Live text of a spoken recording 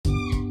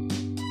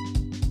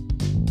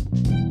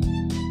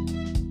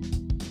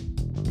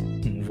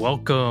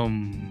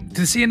Welcome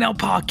to the CNL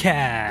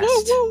podcast.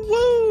 Woo,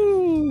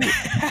 woo, woo.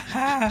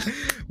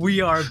 We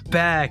are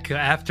back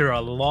after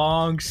a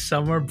long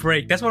summer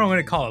break. That's what I'm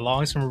going to call it,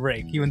 long summer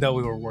break, even though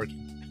we were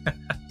working.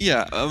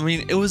 Yeah, I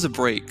mean, it was a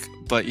break,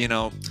 but,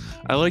 I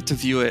like to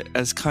view it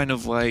as kind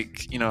of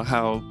like,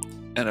 how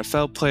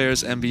NFL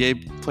players,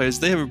 NBA players,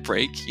 they have a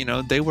break.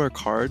 They work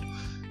hard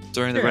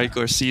during the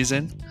regular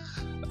season.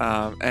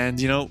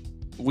 And,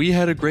 we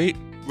had a great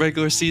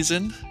regular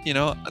season.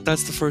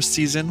 That's the first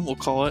season, we'll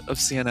call it, of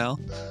CNL.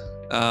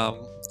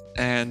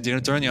 And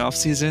during the off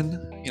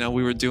season,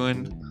 we were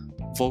doing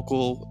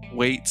vocal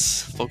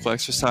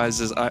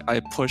exercises. I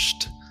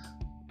pushed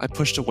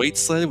a weight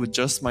sled with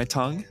just my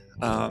tongue.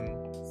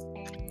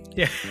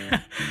 Yeah,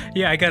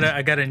 I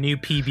got a new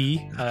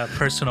PB,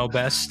 personal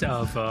best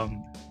of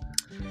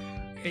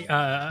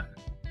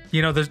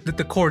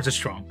the chords are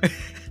strong.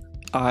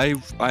 I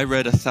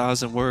read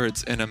 1,000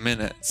 words in a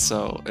minute,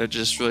 so it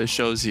just really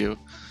shows you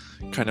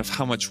kind of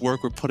how much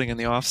work we're putting in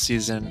the off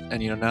season.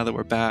 And now that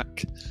we're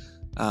back,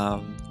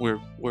 we're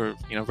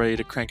ready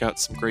to crank out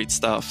some great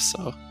stuff.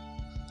 So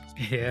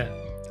yeah,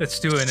 let's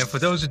do it. And for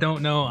those who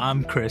don't know,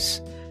 I'm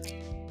Chris.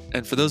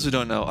 And for those who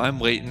don't know,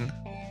 I'm Leighton.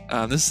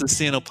 This is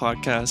the CNL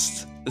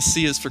podcast. The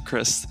C is for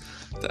Chris,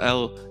 the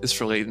L is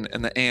for Leighton,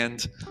 and the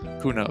and,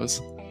 who knows?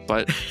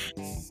 But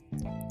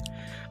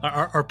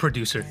our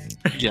producer.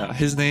 Yeah,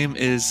 his name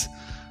is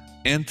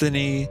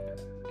Anthony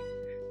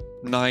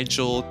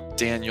Nigel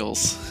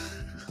Daniels.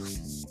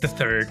 The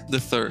third,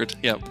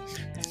 yep.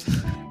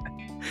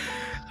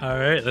 All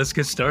right, let's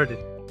get started.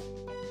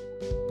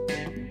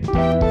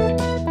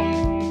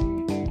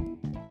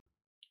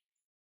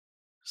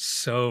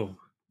 So,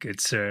 good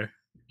sir.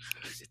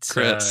 It's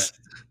Chris.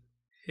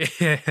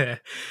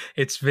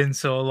 It's been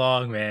so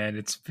long, man.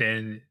 It's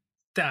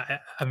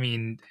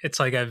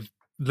like I've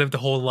lived a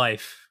whole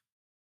life.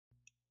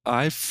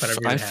 I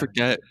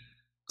forget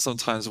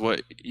sometimes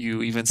what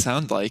you even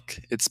sound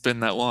like. It's been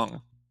that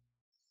long.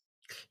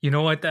 You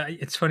know what?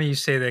 It's funny you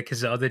say that,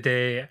 because the other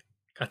day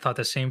I thought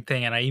the same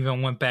thing, and I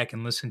even went back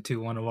and listened to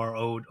one of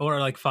our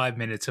like 5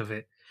 minutes of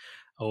it,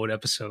 old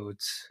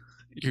episodes.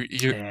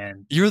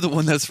 You're the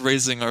one that's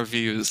raising our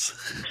views.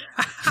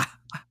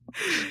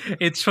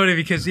 It's funny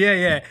because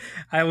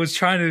I was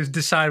trying to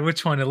decide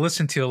which one to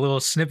listen to, a little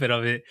snippet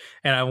of it,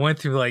 and I went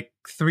through like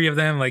 3 of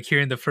them, like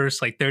hearing the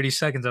first like 30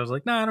 seconds. I was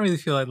like, no, I don't really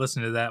feel like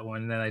listening to that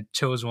one. And then I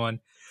chose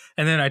one,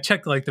 and then I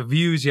checked like the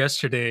views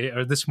yesterday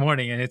or this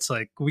morning, and it's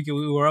like we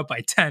were up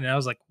by 10, and I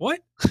was like,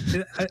 what?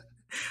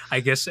 I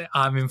guess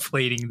I'm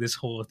inflating this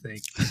whole thing.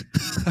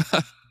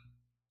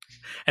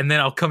 And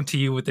then I'll come to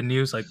you with the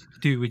news like,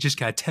 dude, we just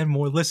got 10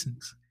 more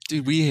listens.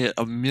 Dude, we hit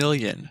 1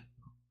 million.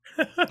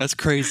 That's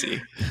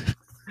crazy.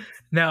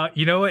 Now,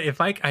 you know what?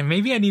 If I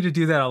maybe I need to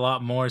do that a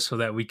lot more so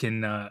that we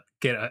can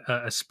get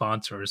a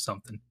sponsor or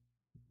something.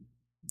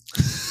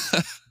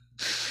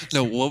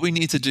 No, what we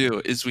need to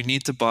do is we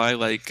need to buy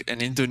like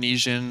an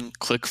Indonesian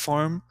click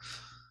farm.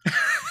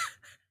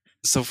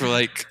 So for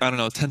like, I don't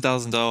know,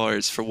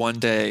 $10,000 for one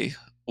day,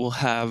 we'll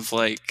have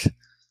like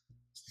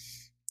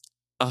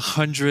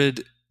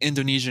 100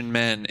 Indonesian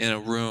men in a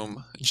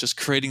room just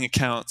creating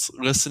accounts,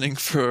 listening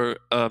for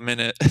a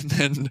minute, and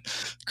then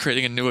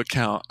creating a new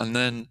account. And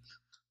then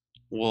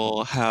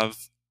we'll probably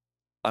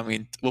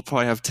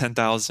have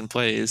 10,000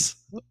 plays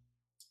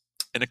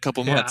in a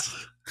couple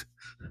months.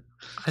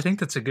 I think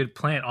that's a good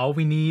plan. All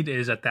we need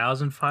is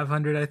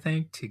 1,500, I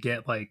think, to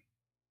get like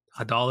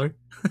 $1.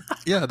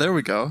 Yeah, there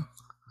we go.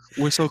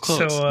 We're so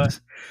close. So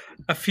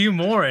a few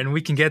more, and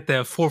we can get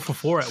the 4 for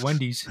 4 at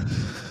Wendy's.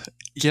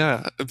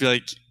 Yeah, it'd be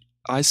like,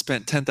 I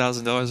spent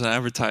 $10,000 on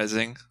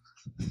advertising,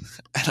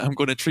 and I'm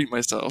going to treat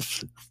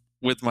myself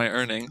with my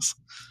earnings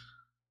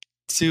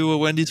to a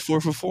Wendy's 4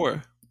 for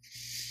 4.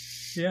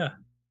 Yeah,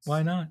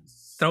 why not?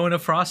 Throw in a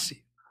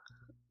Frosty.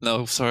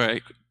 No,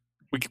 sorry.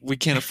 We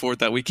can't afford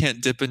that. We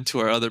can't dip into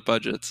our other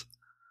budgets.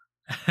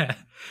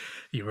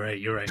 You're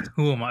right.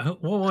 Who am I?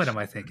 What am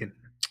I thinking?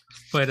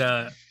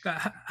 But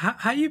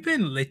how you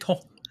been, Leighton?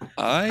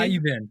 How you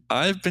been?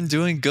 I've been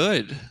doing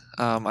good.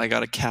 I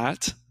got a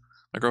cat.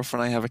 My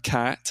girlfriend and I have a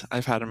cat.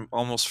 I've had him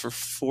almost for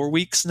 4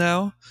 weeks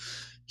now.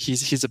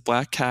 He's a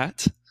black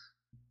cat.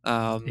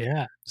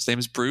 His name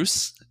is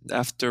Bruce,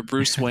 after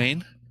Bruce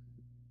Wayne.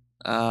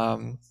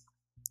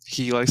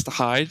 He likes to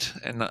hide,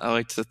 and I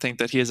like to think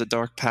that he has a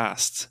dark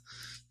past,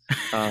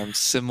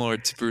 similar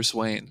to Bruce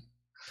Wayne.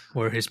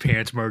 Were his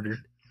parents murdered?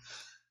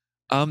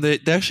 They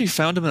actually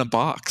found him in a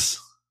box,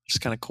 which is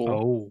kind of cool.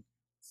 Oh,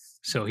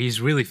 so he's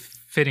really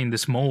fitting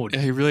this mold.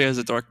 Yeah, he really has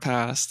a dark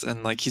past,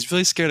 and like he's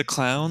really scared of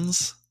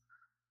clowns.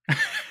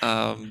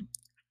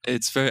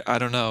 It's very, I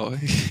don't know.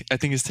 I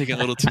think he's taken it a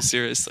little too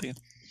seriously.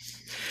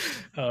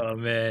 Oh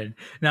man!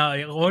 Now,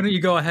 why don't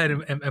you go ahead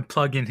and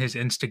plug in his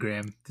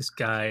Instagram? This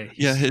guy,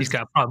 he's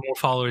got probably more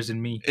followers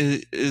than me.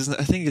 I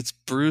think it's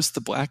Bruce the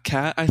Black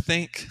Cat. I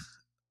think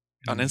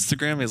on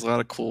Instagram, he has a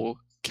lot of cool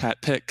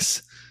cat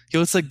pics. He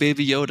looks like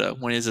Baby Yoda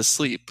when he's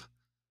asleep.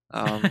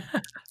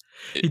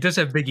 He does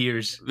have big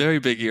ears. Very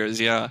big ears,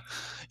 yeah.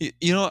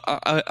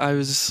 I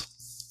was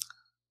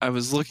I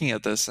was looking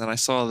at this and I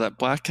saw that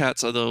black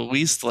cats are the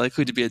least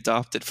likely to be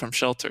adopted from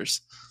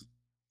shelters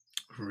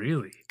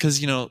Really? because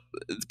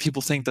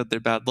people think that they're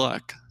bad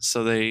luck,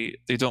 so they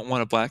don't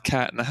want a black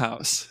cat in the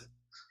house.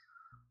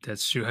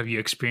 That's true. Have you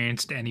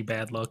experienced any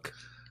bad luck?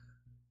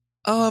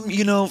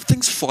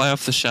 Things fly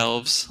off the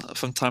shelves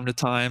from time to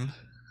time.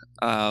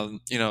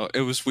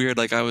 It was weird.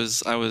 Like I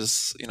was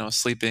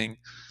sleeping,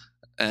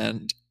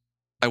 and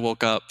I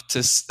woke up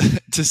to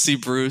to see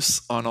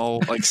Bruce on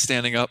all like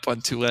standing up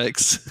on two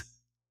legs,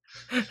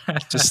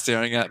 just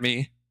staring at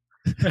me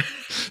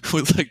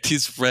with like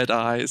these red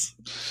eyes.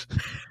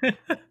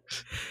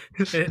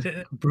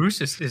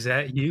 Bruce, is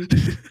that you?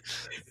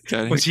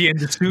 Yeah, Was he in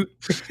the suit?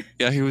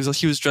 yeah, he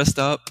was dressed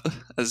up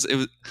as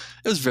it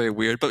was very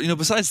weird. But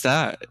besides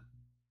that,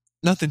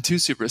 nothing too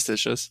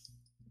superstitious.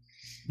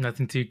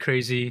 Nothing too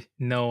crazy.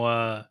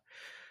 No,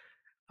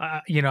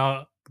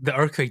 the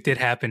earthquake did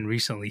happen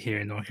recently here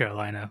in North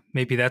Carolina.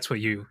 Maybe that's what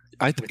you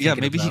were Yeah,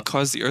 thinking maybe he about.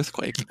 caused the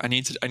earthquake. I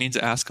need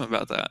to ask him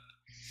about that.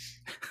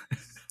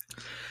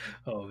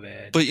 Oh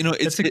man, But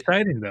that's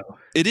exciting though.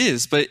 it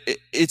is, but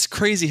it's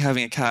crazy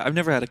having a cat. I've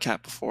never had a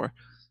cat before,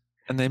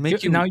 and they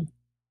make you. Now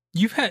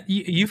you've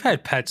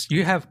had pets.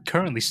 You have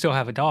currently still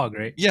have a dog,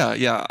 right?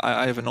 Yeah.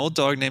 I have an old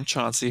dog named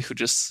Chauncey who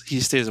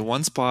he stays in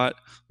one spot,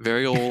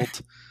 very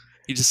old.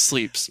 He just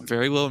sleeps,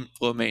 very low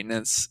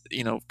maintenance.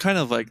 Kind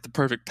of like the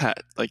perfect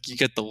pet. Like you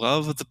get the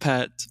love of the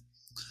pet,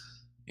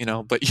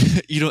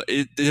 but you don't.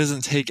 It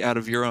doesn't take out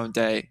of your own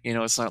day.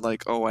 It's not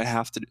like, oh, I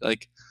have to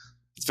like.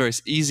 It's very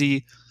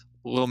easy,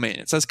 low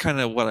maintenance. That's kind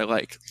of what I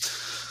like.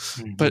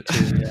 But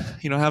too,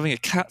 yeah. having a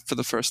cat for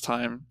the first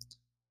time,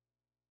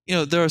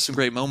 there are some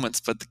great moments,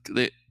 but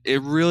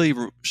it really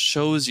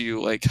shows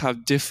you like how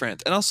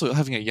different, and also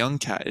having a young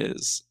cat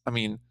is. I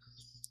mean,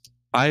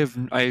 I've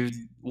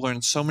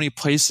learned so many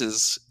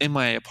places in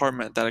my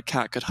apartment that a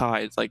cat could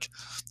hide. Like,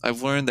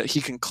 I've learned that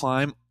he can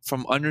climb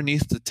from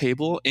underneath the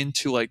table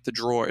into like the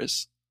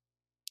drawers.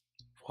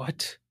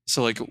 What?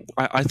 So like,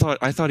 I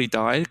thought he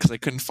died because I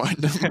couldn't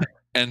find him,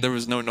 and there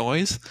was no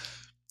noise.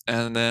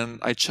 And then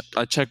I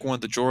check one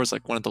of the drawers,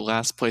 like one of the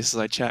last places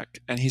I check,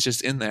 and he's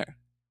just in there.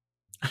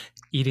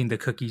 Eating the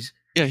cookies.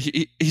 Yeah,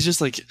 he's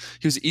just like,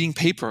 he was eating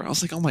paper. I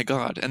was like, oh my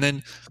God. And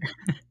then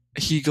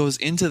he goes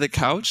into the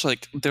couch,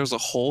 like there's a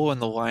hole in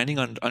the lining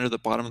under the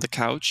bottom of the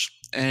couch,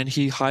 and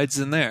he hides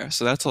in there.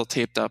 So that's all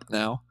taped up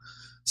now.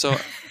 So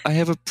I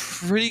have a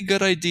pretty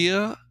good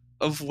idea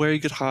of where he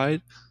could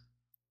hide,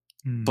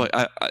 but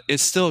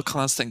it's still a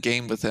constant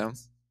game with him.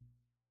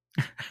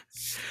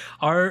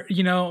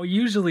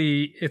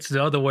 Usually it's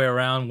the other way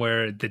around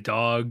where the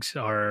dogs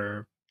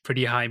are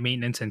pretty high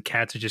maintenance and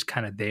cats are just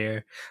kind of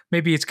there.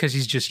 Maybe it's because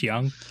he's just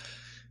young.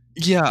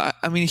 Yeah,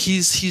 I mean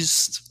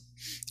his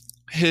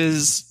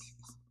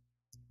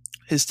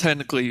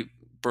technically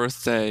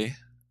birthday,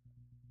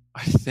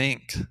 I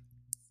think,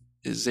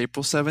 is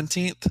April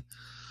 17th.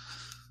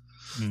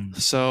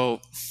 So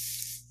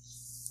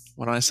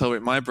when I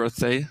celebrate my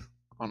birthday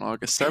on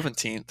August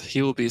 17th,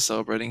 he will be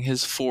celebrating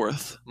his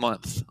 4th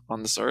month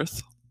on this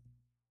earth.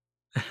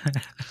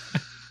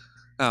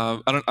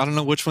 I don't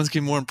know which one's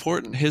gonna be more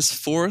important, his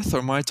 4th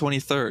or my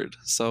 23rd.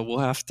 So we'll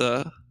have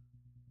to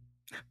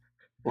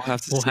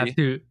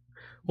see.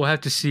 We'll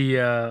have to see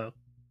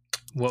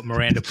what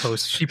Miranda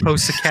posts. She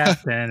posts a cat,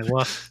 then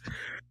well,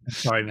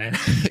 sorry, man.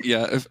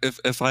 Yeah,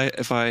 if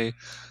I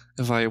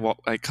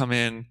come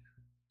in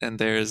and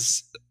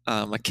there's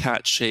a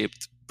cat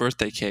shaped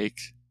birthday cake,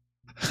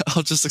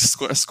 I'll just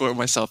escort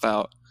myself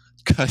out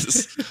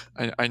because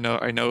I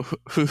know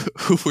who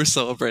we're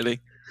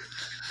celebrating.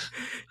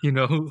 You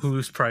know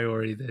whose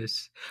priority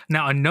this.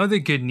 Now, another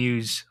good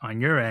news on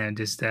your end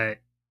is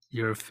that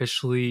you're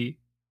officially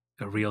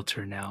a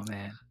realtor now,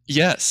 man.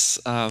 Yes,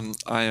 I'm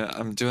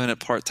doing it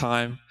part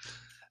time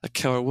at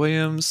Keller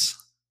Williams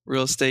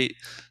Real Estate.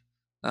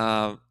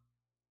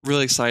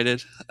 Really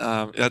excited.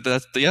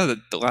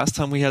 The last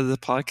time we had the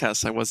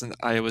podcast,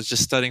 I was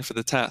just studying for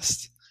the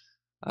test.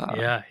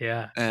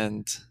 Yeah.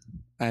 And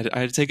I had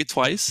to take it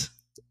twice.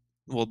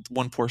 Well,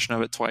 one portion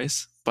of it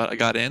twice, but I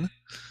got in.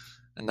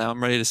 And now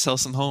I'm ready to sell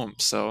some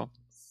homes. So,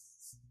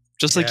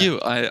 just like you,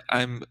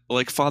 I'm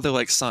like father,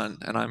 like son,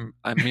 and I'm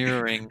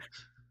mirroring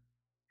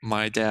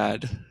my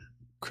dad,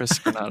 Chris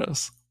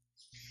Granados.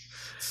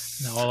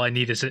 Now all I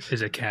need is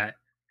a cat.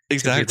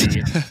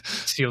 Exactly.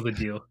 Seal the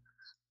deal.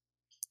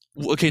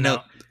 Okay,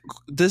 now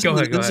this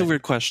is a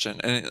weird question,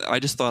 and I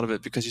just thought of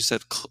it because you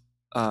said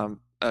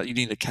you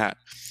need a cat.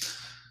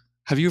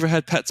 Have you ever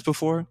had pets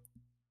before?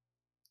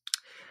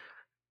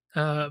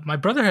 My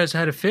brother has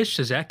had a fish.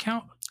 Does that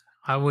count?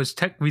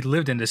 We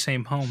lived in the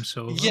same home,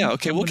 so yeah.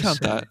 Okay, we'll count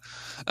that.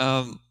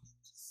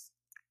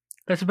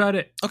 That's about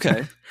it.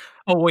 Okay.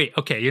 Oh wait.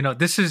 Okay.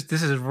 This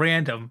is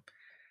random,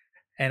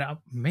 and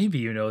maybe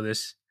you know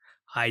this.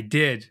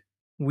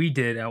 We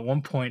did at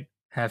one point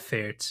have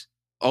ferrets.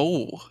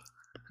 Oh.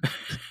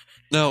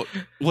 No.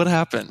 What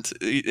happened?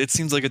 It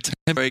seems like a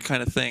temporary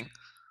kind of thing.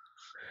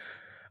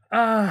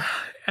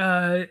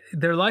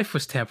 Their life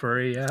was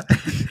temporary. Yeah.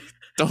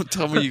 Don't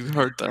tell me you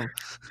hurt them.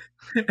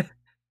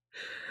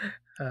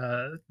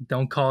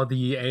 Don't call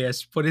the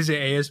AS. What is it?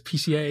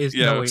 ASPCA is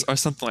Yeah, no wait. or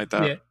something like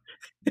that.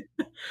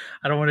 Yeah,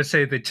 I don't want to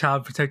say the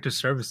Child Protective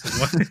Services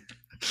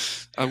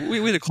one. We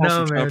had a call from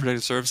No, Child man.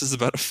 Protective Services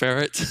about a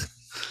ferret.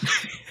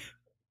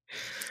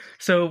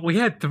 So we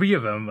had three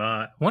of them.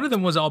 One of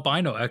them was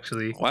albino,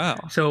 actually. Wow.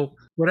 So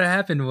what had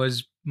happened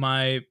was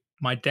my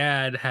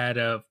dad had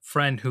a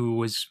friend who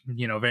was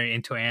very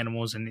into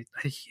animals, and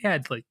he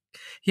had like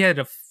he had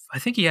a I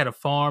think he had a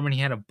farm, and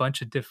he had a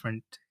bunch of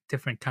different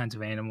kinds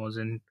of animals,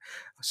 and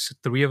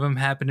three of them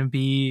happened to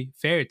be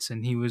ferrets,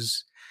 and he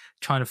was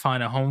trying to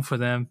find a home for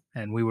them,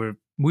 and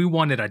we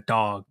wanted a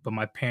dog, but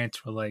my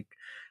parents were like,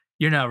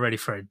 "You're not ready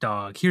for a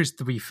dog. Here's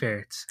three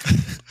ferrets."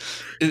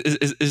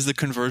 Is the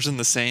conversion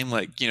the same?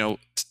 Like,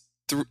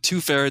 two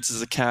ferrets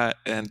is a cat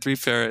and three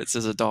ferrets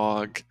is a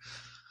dog.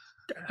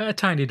 A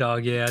tiny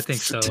dog, yeah, I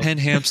think so. 10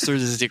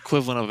 hamsters is the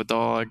equivalent of a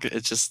dog.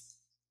 It's just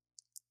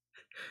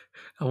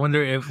I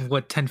wonder if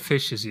what 10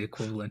 fish is the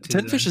equivalent to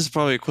 10 fish then. is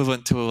probably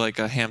equivalent to like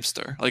a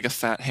hamster, like a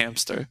fat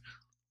hamster.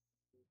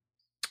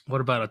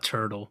 What about a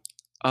turtle?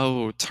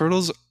 Oh,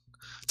 turtles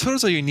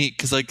are unique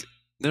because like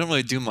they don't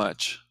really do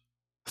much,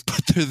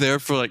 but they're there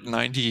for like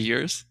 90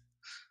 years.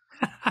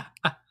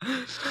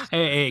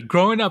 Hey,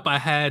 growing up, I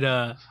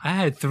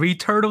had three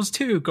turtles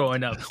too.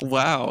 Growing up,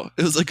 Wow,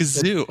 it was like a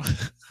zoo.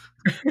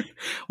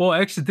 well,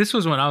 actually, this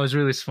was when I was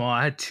really small.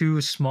 I had two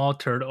small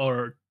turtle,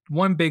 or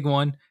one big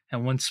one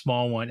and one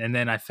small one, and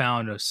then I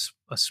found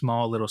a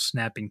small little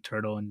snapping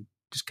turtle and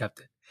just kept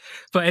it.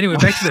 But anyway,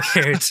 back to the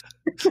ferrets.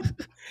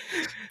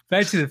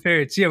 Back to the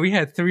ferrets. Yeah, we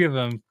had three of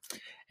them,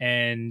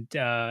 and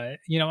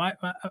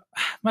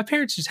my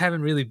parents just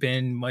haven't really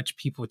been much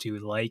people to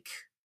like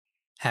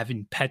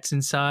having pets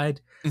inside.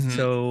 Mhm.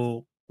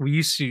 So we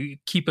used to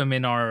keep them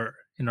in our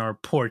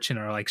porch, in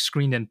our like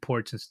screened in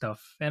porch and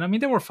stuff. And I mean,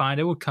 they were fine.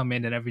 They would come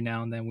in, and every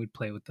now and then we'd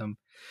play with them.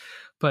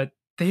 But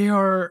they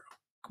are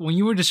when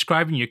you were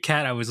describing your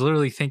cat, I was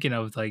literally thinking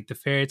of like the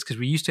ferrets, because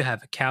we used to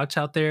have a couch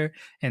out there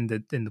in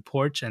the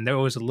porch, and there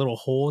was a little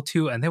hole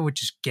too, and they would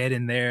just get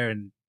in there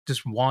and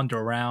just wander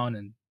around,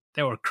 and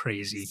they were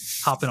crazy,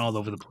 hopping all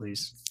over the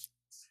place.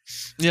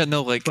 Yeah,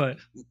 no, like But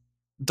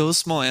those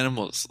small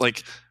animals,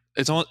 like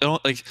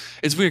like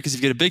it's weird because if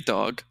you get a big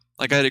dog,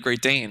 like I had a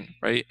Great Dane,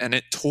 right, and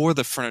it tore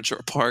the furniture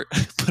apart.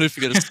 But if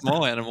you get a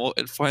small animal,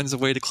 it finds a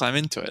way to climb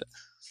into it.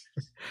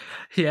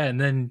 yeah, and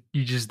then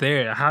you just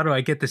there. How do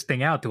I get this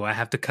thing out? Do I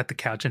have to cut the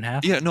couch in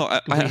half? Yeah, no,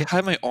 I, Do I we?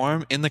 had my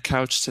arm in the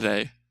couch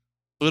today,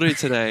 literally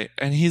today,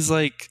 and he's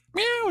like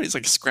meow, and he's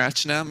like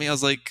scratching at me. I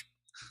was like,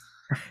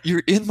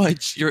 you're in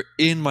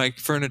my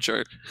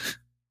furniture.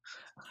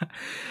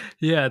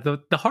 Yeah, the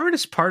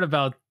hardest part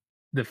about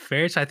the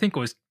ferrets, I think,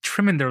 was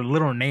trimming their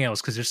little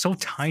nails, because they're so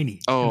tiny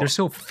and Oh, they're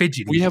so we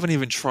fidgety. haven't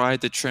even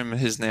tried to trim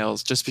his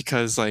nails just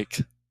because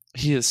like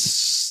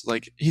he's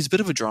a bit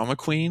of a drama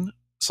queen.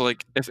 So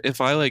like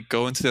if I like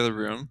go into the other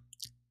room,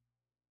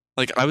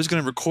 like I was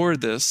gonna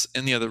record this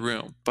in the other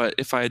room, but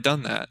if I had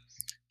done that,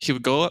 he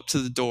would go up to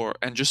the door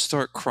and just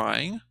start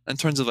crying in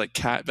terms of like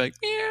cat, like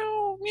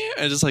meow meow,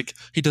 and just like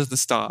he doesn't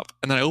stop.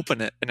 And then I open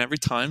it, and every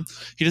time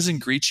he doesn't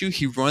greet you,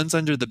 he runs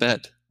under the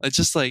bed. It's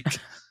just like,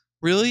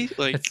 really,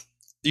 like That's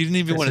you didn't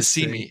even that's want to just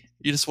see great. me.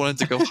 You just wanted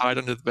to go hide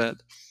under the bed.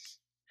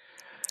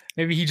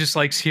 Maybe he just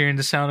likes hearing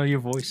the sound of your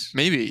voice.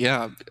 Maybe,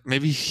 yeah.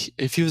 Maybe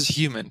if he was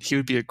human, he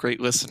would be a great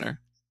listener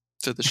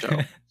to the show.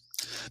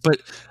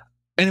 But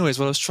anyways,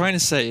 what I was trying to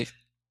say,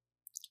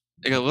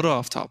 I got a little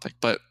off topic,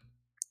 but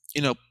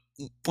you know,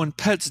 when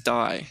pets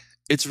die,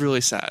 it's really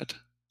sad.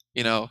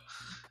 You know,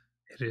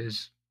 It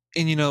is.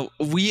 and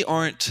we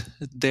aren't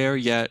there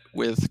yet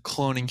with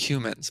cloning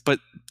humans, but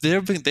they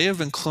have been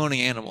cloning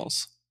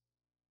animals.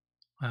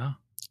 Wow.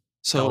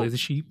 So, Dolly the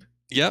sheep.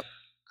 yep.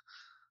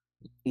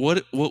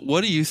 What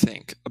do you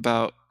think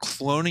about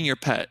cloning your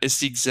pet? It's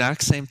the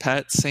exact same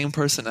pet, same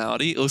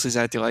personality. It looks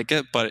exactly like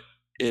it, but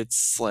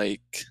it's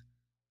like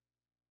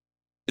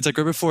right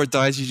before it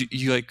dies,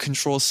 you like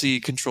Control C,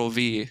 Control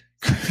V,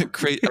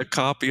 create a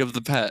copy of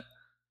the pet,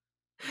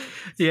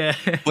 Yeah.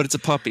 but it's a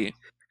puppy.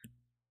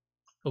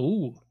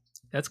 Oh,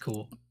 that's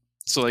cool.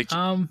 So like,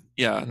 Um,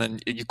 yeah, and then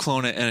you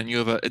clone it, and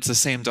it's the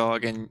same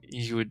dog, and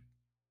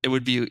it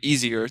would be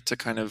easier to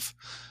kind of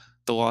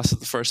the loss of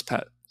the first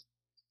pet.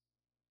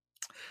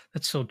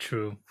 that's so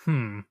true.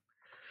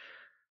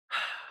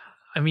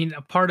 I mean,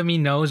 a part of me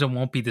knows it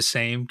won't be the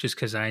same, just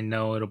because I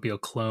know it'll be a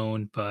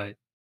clone, but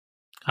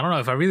I don't know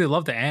if I really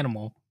love the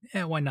animal.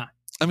 Yeah, why not?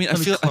 I mean, I Let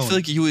me feel clone it.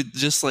 like you would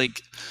just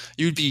like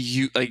you would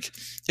be like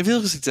if it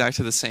looks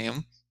exactly the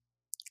same.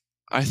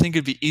 I think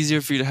it'd be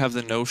easier for you to have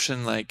the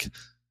notion like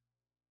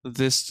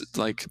this,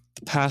 like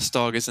the past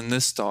dog is in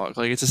this dog.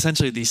 Like it's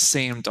essentially the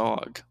same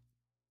dog.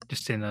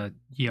 Just in a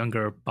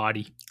younger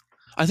body.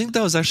 I think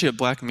that was actually a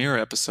Black Mirror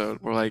episode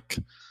where like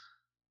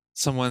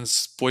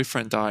someone's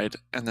boyfriend died,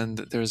 and then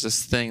there's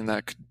this thing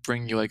that could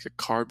bring you like a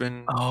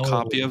carbon Oh,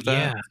 copy of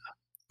that, yeah.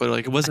 but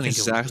like it I wasn't think it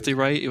was. exactly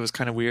right. It was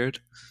kind of weird.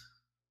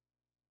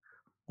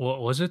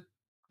 What was it?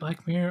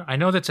 Black Mirror? I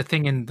know that's a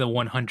thing in the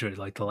 100,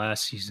 like the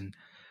last season.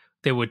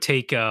 They would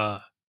take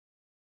what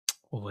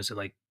was it,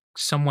 like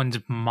someone's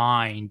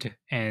mind,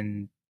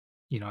 and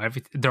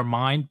their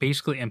mind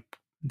basically, and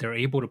they're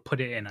able to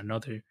put it in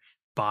another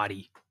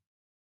body.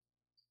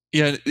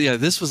 Yeah, yeah.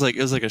 This was like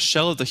it was like a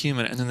shell of the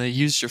human, and then they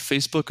used your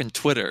Facebook and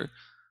Twitter,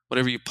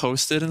 whatever you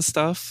posted and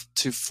stuff,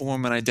 to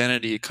form an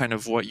identity, kind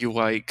of what you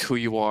like, who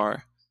you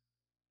are,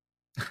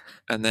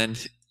 and then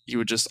you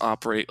would just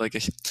operate like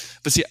a.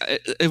 But see,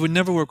 it would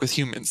never work with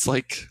humans.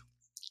 Like,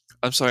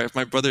 I'm sorry, if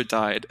my brother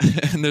died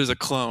and there's a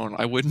clone,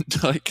 I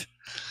wouldn't like.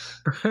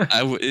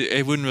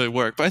 It wouldn't really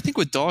work. But I think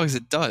with dogs,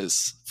 it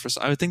does.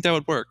 I would think that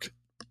would work.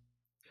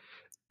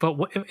 But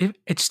what if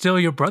it's still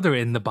your brother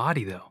in the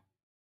body, though?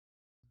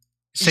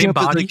 Yeah, Same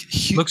but body, like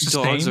looks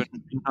the dogs same.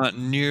 are not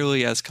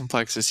nearly as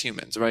complex as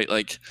humans, right?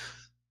 Like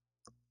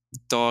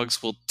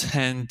dogs will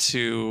tend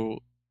to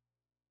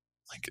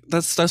like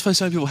that's why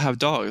so many people have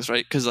dogs,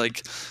 right? Because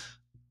like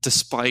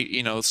despite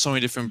so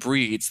many different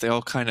breeds, they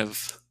all kind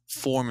of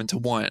form into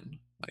one.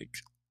 Like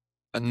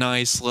a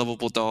nice,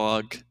 lovable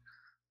dog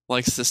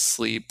likes to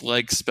sleep,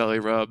 likes belly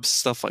rubs,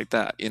 stuff like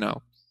that.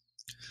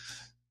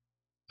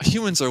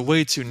 Humans are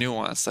way too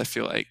nuanced. I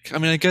feel like. I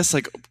mean, I guess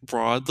like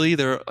broadly,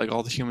 they're like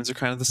all the humans are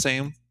kind of the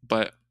same,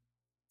 but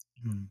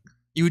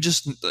you would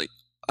just like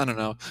I don't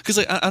know because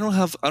like I don't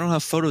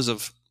have photos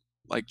of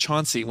like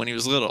Chauncey when he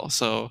was little,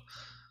 so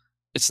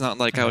it's not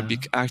like I would be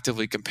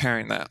actively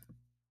comparing that.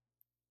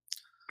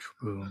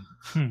 True.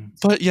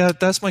 But yeah,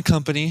 that's my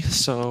company.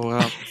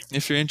 So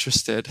if you're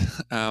interested,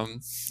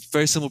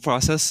 very simple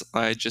process.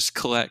 I just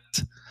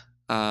collect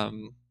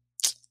um,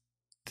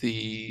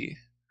 the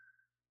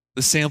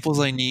the samples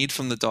I need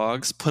from the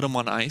dogs, put them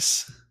on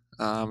ice,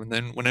 and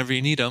then whenever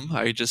you need them,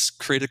 I just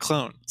create a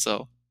clone.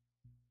 So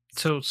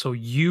So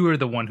you are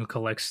the one who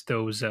collects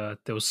those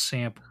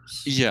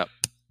samples. yeah,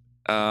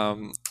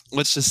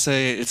 let's just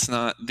say it's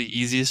not the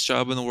easiest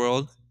job in the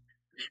world,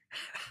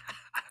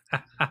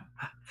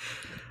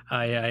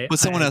 but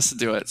someone has to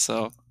do it.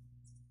 So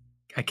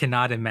I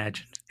cannot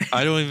imagine.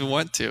 I don't even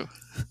want to.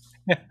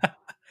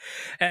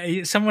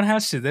 Someone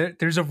has to.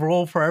 There's a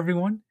role for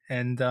everyone,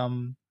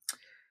 and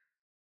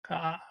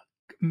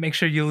make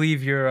sure you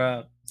leave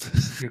your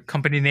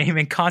company name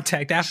and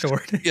contact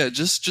afterward. Yeah,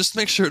 just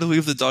make sure to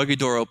leave the doggy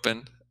door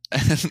open,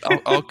 and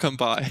I'll come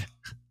by.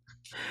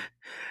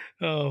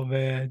 Oh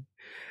man!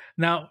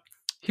 Now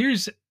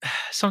here's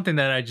something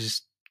that it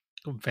just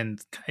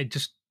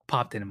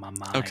popped into my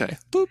mind. Okay,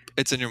 boop,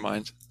 it's in your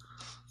mind.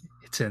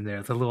 It's in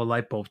there. The little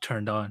light bulb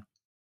turned on.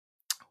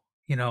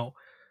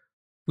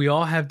 We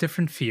all have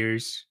different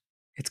fears.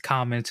 It's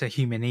common. It's a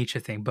human nature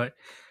thing, but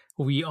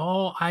we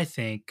all, I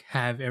think,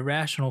 have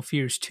irrational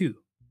fears too,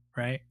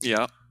 right?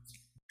 Yeah.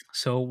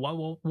 So,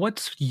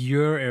 what's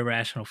your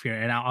irrational fear?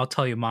 And I'll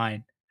tell you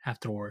mine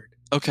afterward.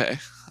 Okay.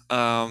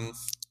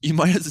 You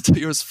might have to tell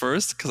yours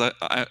first because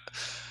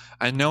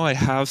I know I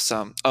have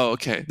some. Oh,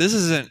 okay. This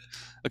isn't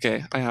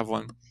okay. I have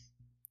one.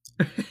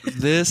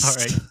 This. All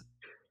right.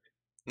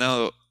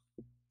 Now,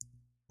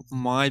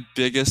 my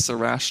biggest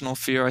irrational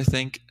fear, I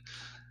think,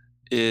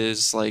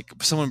 is like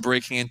someone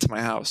breaking into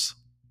my house.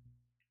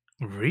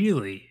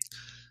 Really?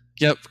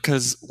 Yep.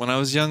 Because when I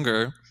was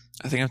younger,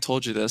 I think I've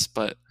told you this,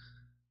 but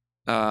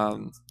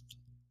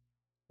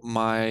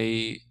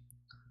my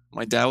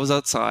dad was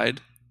outside.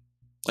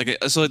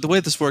 So like the way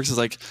this works is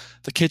like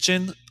the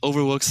kitchen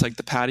overlooks like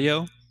the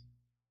patio.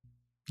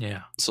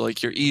 Yeah. So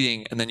like you're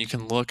eating and then you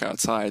can look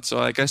outside. So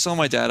like I saw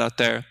my dad out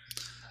there.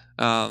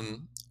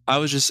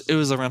 It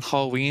was around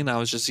Halloween. I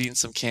was just eating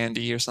some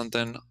candy or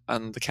something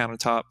on the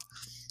countertop.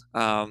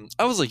 I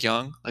was like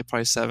young, like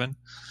probably 7.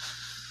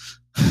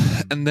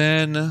 And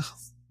then,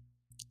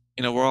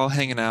 we're all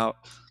hanging out.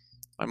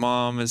 My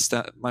mom's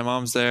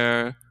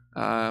there.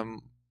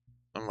 And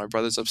my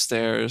brother's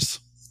upstairs,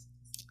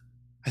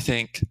 I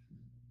think.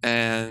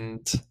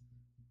 And,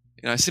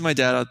 I see my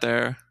dad out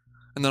there.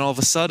 And then all of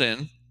a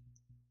sudden,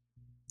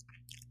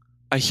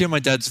 I hear my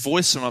dad's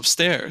voice from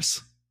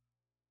upstairs.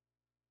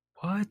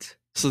 What?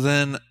 So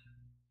then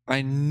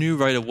I knew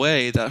right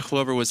away that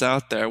whoever was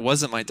out there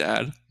wasn't my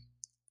dad.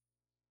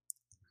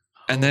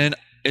 And then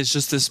it's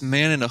just this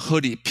man in a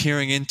hoodie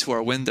peering into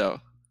our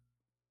window.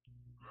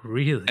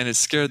 Really? And it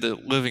scared the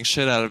living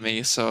shit out of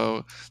me.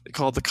 So they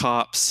called the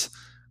cops.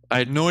 I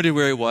had no idea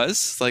where he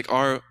was.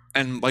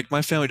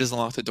 My family doesn't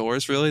lock the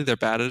doors really. They're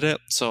bad at it.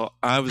 So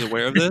I was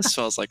aware of this.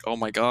 So I was like, oh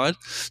my God.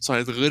 So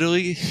I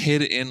literally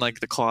hid in like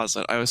the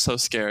closet. I was so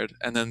scared.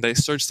 And then they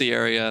searched the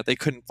area. They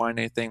couldn't find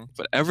anything.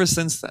 But ever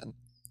since then,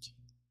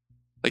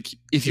 like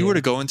if you were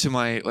to go into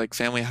my like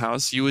family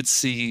house, you would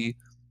see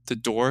the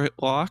door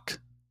lock.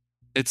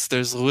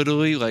 There's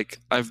literally like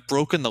I've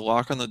broken the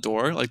lock on the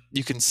door. Like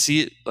you can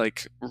see it.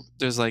 Like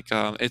there's like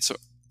I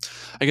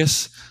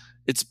guess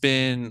it's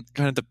been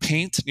kind of the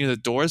paint near the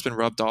door has been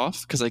rubbed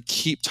off because I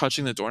keep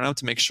touching the doorknob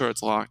to make sure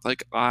it's locked.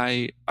 Like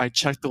I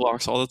check the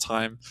locks all the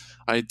time.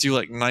 I do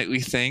like nightly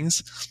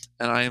things,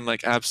 and I am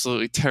like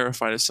absolutely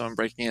terrified of someone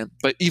breaking in.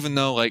 But even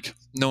though like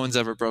no one's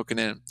ever broken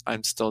in,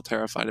 I'm still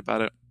terrified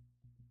about it.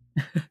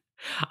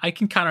 My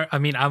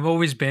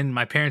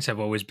parents have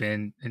always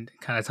been and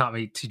kind of taught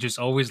me to just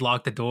always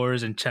lock the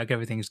doors and check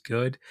everything's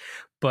good.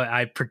 but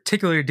I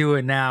particularly do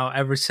it now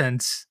ever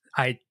since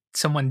I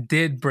someone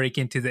did break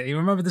into the. You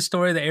remember the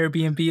story of the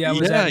Airbnb I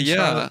was Yeah, at in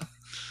Charlotte? yeah.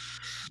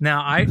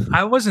 Now,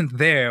 I wasn't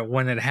there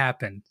when it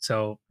happened.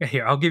 So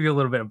here, I'll give you a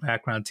little bit of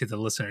background to the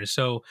listeners.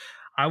 So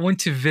I went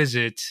to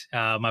visit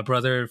my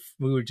brother.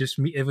 We were just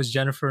it was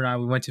Jennifer and I.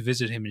 We went to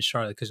visit him in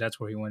Charlotte because that's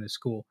where he went to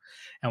school,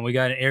 and we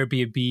got an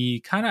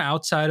Airbnb kind of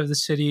outside of the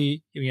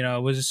city. You know,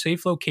 it was a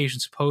safe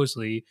location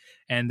supposedly,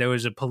 and there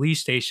was a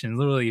police station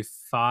literally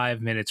 5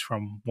 minutes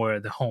from where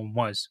the home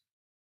was.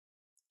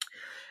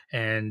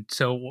 And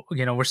so,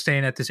 you know, we're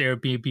staying at this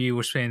Airbnb.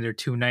 We're staying there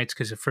 2 nights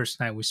because the first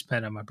night we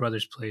spent at my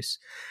brother's place.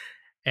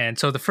 And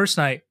so the first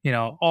night, you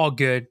know, all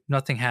good,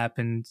 nothing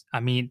happened. I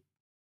mean,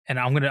 and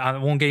I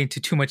won't get into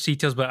too much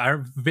details, but I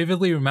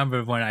vividly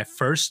remember when I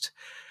first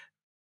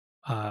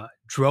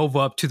drove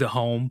up to the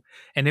home,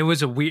 and it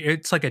was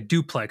it's like a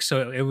duplex.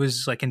 So it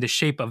was like in the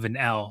shape of an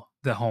L,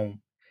 the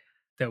home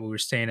that we were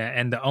staying at.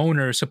 And the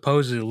owner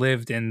supposedly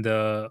lived in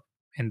the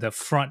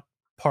front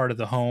part of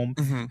the home.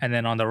 Hmm. And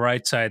then on the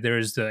right side, there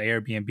is the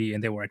Airbnb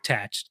and they were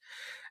attached.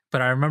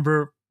 But I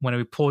remember when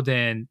we pulled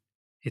in,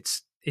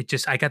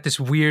 I got this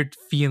weird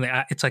feeling.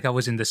 It's like I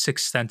was in the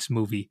Sixth Sense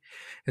movie.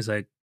 It's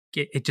like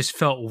it just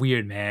felt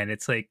weird, man.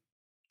 It's like,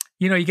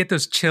 you know, you get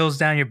those chills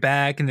down your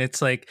back, and it's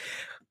like,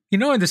 you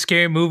know, in the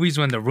scary movies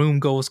when the room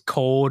goes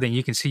cold and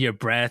you can see your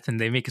breath, and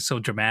they make it so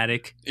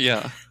dramatic.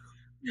 Yeah.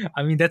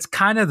 I mean, that's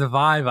kind of the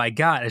vibe I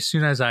got as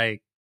soon as I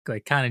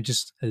like kind of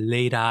just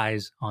laid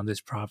eyes on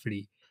this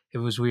property. It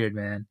was weird,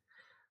 man.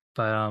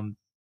 But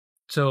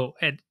so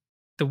and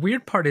the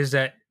weird part is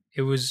that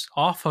it was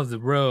off of the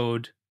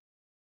road,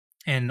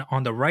 and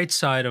on the right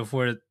side of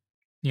where,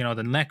 you know,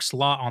 the next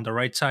lot on the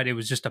right side, it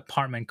was just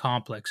apartment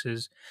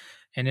complexes,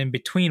 and in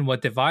between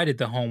what divided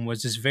the home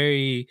was this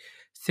very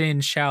thin,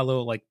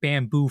 shallow, like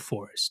bamboo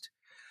forest.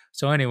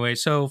 So anyway,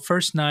 so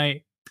first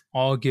night,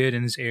 all good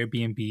in this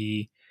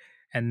Airbnb,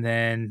 and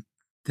then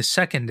the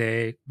second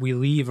day we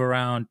leave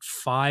around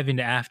 5 in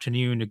the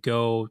afternoon to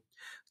go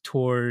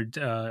toward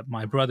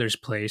my brother's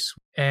place,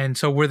 and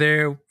so we're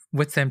there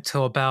with them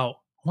till about,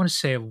 I want to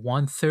say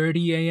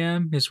 1:30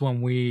 a.m. is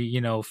when we,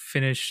 you know,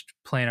 finished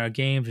playing our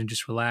games and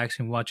just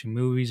relaxing, watching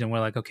movies, and we're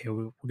like, okay,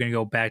 we're gonna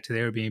go back to the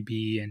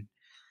Airbnb and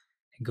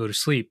go to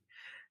sleep.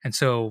 And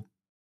so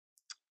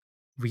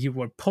we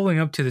were pulling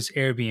up to this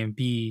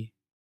Airbnb.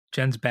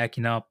 Jen's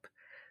backing up,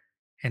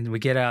 and we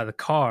get out of the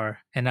car,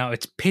 and now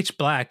it's pitch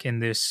black in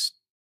this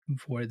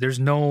where there's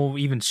no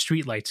even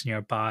street lights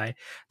nearby.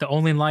 The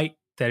only light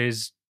that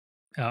is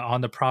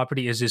on the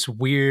property is this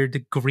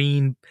weird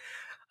green,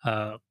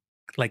 uh,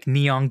 like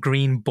neon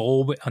green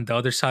bulb on the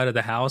other side of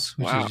the house,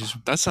 which is Wow.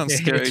 just That sounds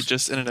scary it's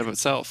just in and of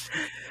itself.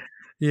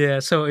 yeah.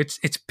 So it's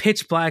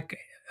pitch black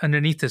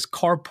underneath this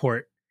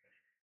carport,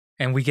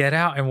 and we get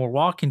out and we're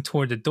walking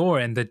toward the door,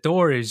 and the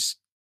door is,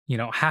 you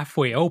know,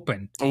 halfway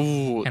open,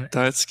 Oh, and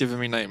that's giving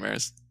me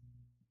nightmares.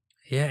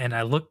 yeah, and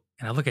I look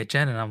at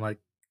Jen and I'm like,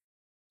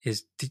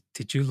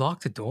 did you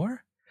lock the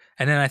door?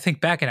 And then I think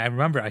back and I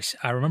remember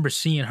I remember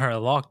seeing her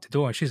lock the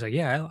door, and she's like,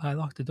 yeah, I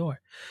locked the door.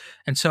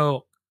 And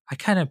so I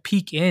kind of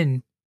peek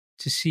in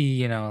to see,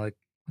 you know, like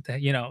what the,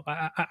 you know,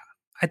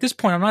 at this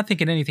point I'm not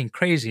thinking anything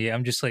crazy.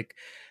 I'm just like,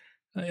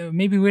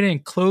 maybe we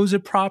didn't close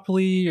it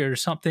properly or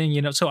something,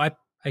 you know. So I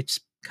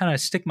kind of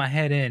stick my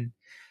head in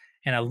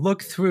and I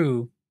look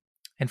through,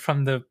 and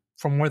from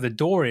where the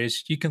door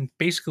is, you can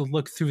basically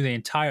look through the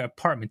entire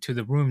apartment to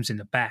the rooms in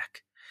the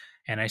back.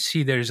 And I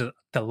see the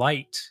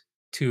light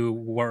to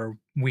where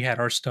we had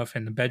our stuff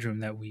in the bedroom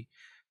that we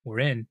were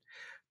in.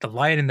 The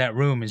light in that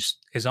room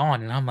is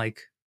on, and I'm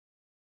like,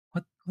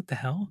 what the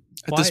hell?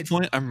 At this Why?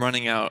 point, I'm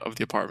running out of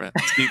the apartment.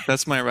 See,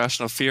 that's my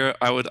irrational fear.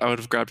 I would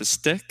have grabbed a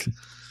stick.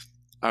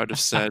 I would have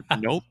said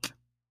nope,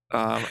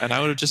 and I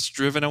would have just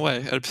driven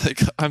away. I'd be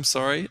like, I'm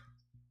sorry,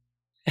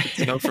 it's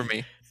a no for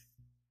me.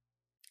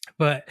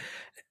 But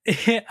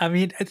I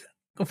mean,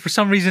 for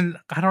some reason,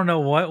 I don't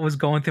know what was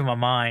going through my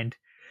mind.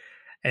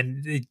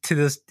 And to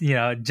this, you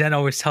know, Jen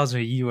always tells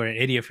me you were an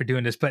idiot for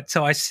doing this. But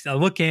so I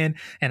look in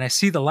and I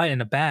see the light in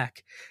the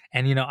back,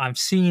 and you know, I'm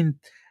seeing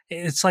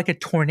it's like a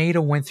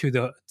tornado went to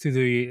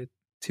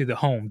the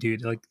home,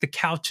 dude. Like the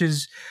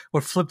couches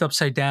were flipped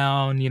upside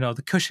down, you know,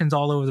 the cushions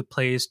all over the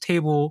place,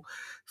 table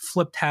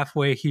flipped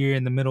halfway here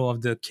in the middle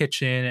of the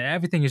kitchen, and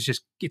everything is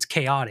just it's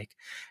chaotic.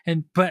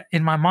 And but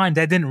in my mind,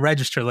 that didn't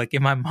register. Like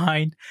in my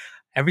mind,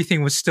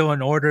 everything was still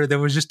in order. There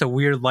was just a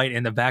weird light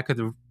in the back of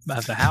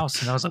the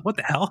house, and I was like, "What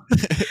the hell?"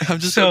 I'm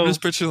So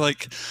just picturing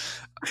like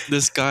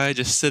this guy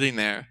just sitting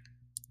there,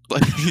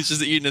 like he's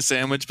just eating a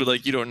sandwich, but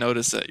like you don't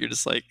notice it. You're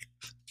just like,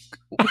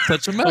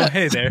 such a oh, mess.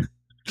 hey there.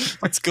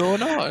 What's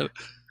going on?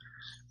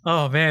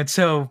 Oh man.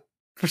 So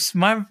for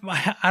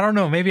I don't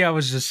know. Maybe I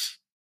was just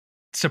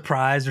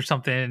surprised or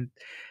something,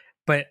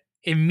 but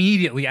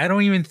immediately I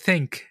don't even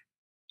think.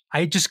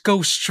 I just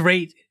go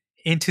straight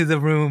into the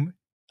room.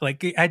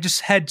 Like I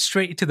just head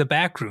straight into the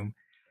back room.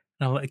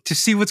 And I'm like to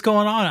see what's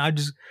going on.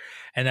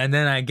 And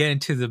then I get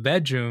into the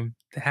bedroom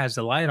that has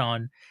the light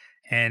on,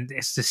 and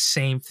it's the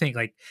same thing.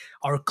 Like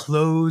our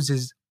clothes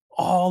is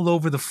all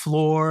over the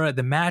floor.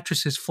 The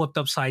mattress is flipped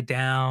upside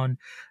down.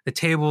 The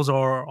tables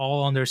are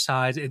all on their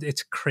sides.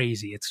 It's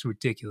crazy. It's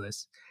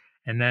ridiculous.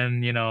 And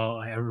then,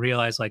 I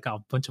realized like a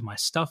bunch of my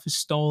stuff is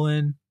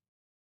stolen.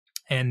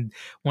 And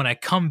when I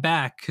come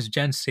back, because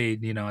Jen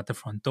stayed, at the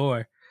front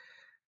door,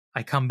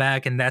 I come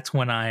back and that's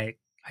when I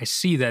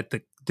see that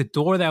the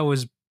door that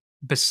was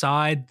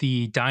beside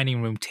the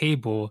dining room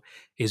table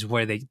is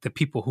where the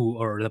people who,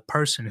 or the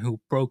person who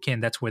broke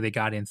in, that's where they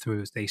got in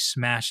through. They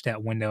smashed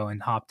that window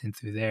and hopped in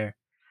through there.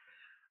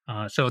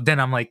 So then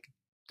I'm like,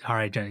 all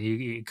right, Jen,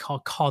 you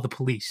call the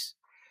police.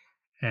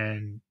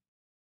 And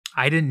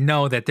I didn't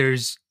know that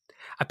there's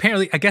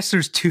apparently, I guess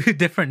there's two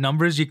different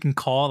numbers you can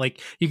call.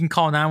 Like you can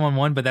call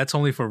 911, but that's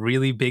only for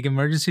really big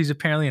emergencies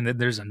apparently. And then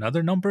there's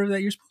another number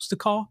that you're supposed to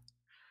call.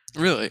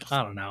 Really?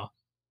 I don't know.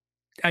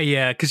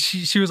 Yeah, because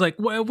she was like,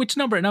 which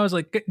number? And I was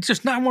like, it's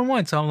just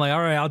 911. So I'm like,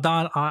 all right, I'll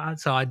dial.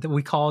 So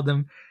we called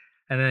them.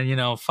 And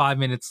then, 5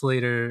 minutes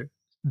later,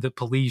 the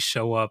police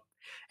show up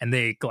and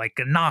they like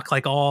knock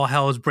like all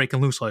hell is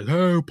breaking loose, like,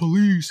 hey,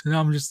 police. And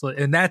I'm just like,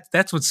 and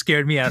that's what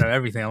scared me out of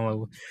everything. I'm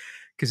like,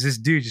 because this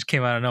dude just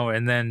came out of nowhere.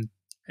 And then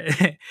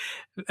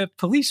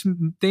police,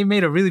 they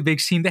made a really big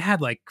scene. They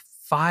had like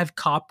 5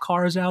 cop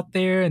cars out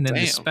there and then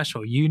the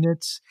special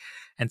units.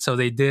 And so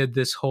they did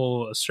this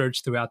whole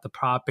search throughout the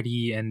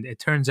property. And it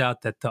turns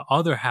out that the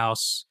other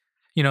house,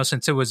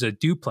 since it was a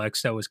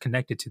duplex that was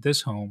connected to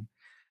this home,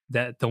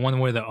 that the one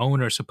where the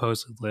owner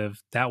supposedly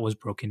lived, that was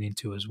broken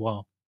into as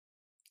well.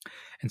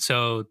 And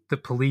so the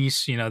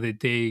police,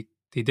 they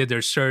did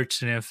their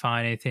search and didn't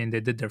find anything.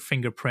 They did their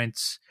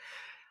fingerprints.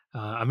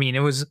 I mean, it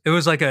was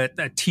like a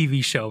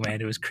TV show,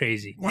 man. It was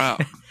crazy. Wow.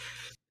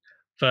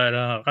 But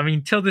I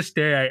mean, till this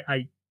day,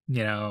 I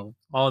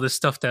all the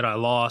stuff that I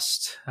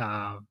lost,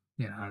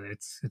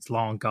 it's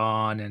long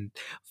gone. And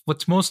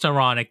what's most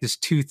ironic is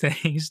 2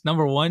 things.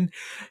 Number one,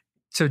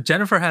 so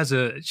Jennifer has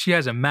a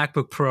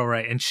MacBook Pro,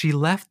 right? And she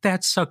left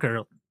that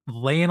sucker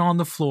laying on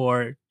the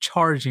floor,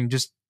 charging,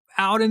 just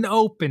out in the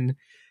open.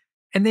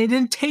 And they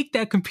didn't take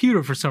that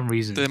computer for some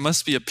reason. There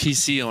must be a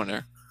PC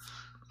owner.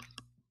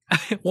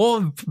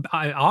 Well,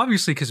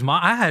 obviously, because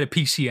I had a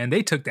PC and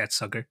they took that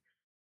sucker.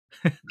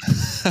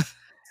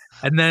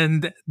 And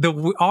then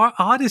the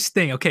oddest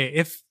thing, okay,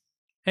 if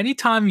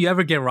anytime you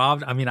ever get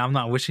robbed, I mean, I'm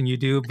not wishing you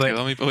do, but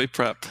okay, let me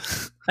prep.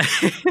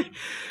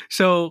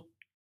 So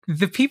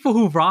the people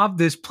who robbed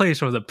this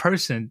place, or the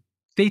person,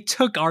 they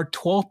took our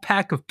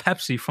 12-pack of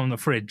Pepsi from the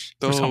fridge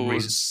for some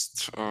reason.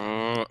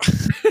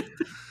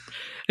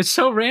 It's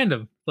so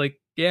random. Like,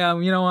 yeah,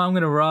 I'm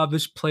going to rob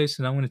this place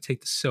and I'm going to take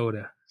the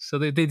soda. So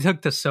they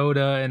took the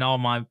soda and all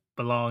my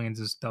belongings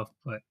and stuff.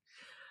 But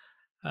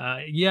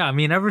yeah, I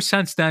mean, ever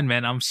since then,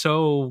 man, I'm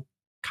so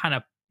kind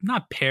of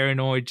not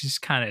paranoid,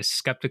 just kind of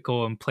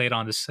skeptical and played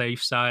on the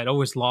safe side,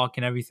 always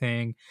locking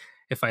everything.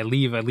 If I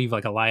leave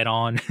like a light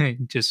on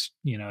just,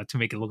 to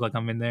make it look like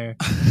I'm in there.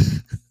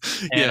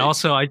 And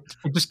also I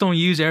just don't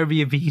use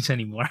Airbnbs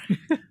anymore.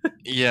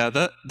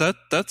 Yeah,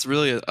 that's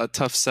really a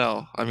tough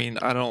sell. I mean,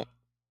 I don't.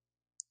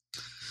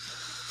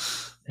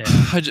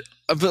 Yeah.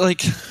 But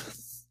like,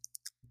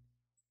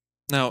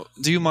 now,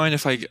 do you mind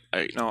if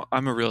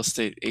I'm a real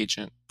estate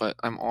agent, but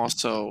I'm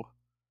also,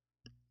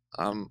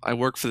 I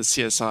work for the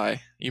CSI.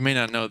 You may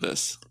not know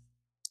this.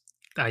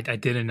 I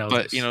didn't know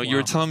but, this. You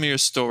were telling me your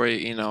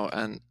story,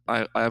 and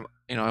I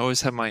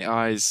always have my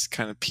eyes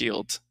kind of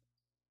peeled,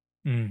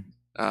 and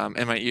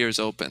my ears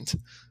opened.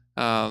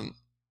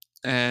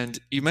 And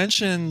you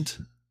mentioned,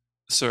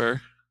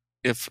 sir,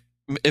 if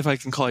I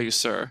can call you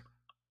sir.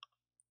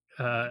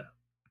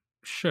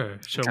 Sure.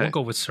 Okay. We'll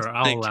go with sir.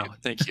 I'll allow it.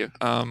 Thank you.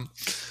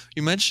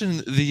 You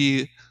mentioned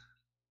the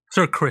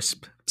Sir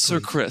Crisp. Please. Sir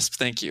Crisp.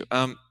 Thank you.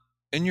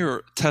 In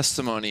your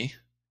testimony,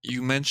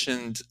 you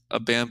mentioned a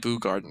bamboo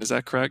garden. Is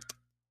that correct?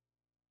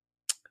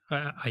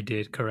 I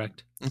did.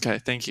 Correct. Okay.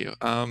 Thank you.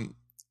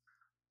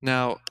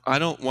 Now, I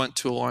don't want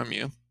to alarm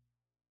you,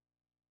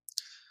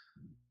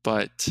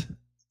 but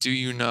do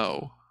you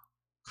know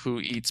who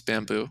eats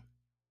bamboo?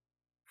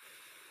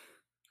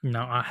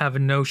 No, I have a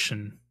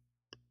notion.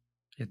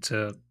 It's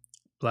a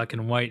black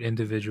and white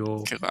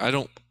individual. Okay,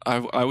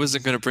 I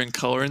wasn't going to bring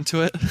color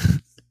into it.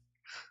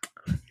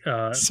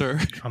 Sir,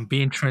 I'm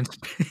being transparent.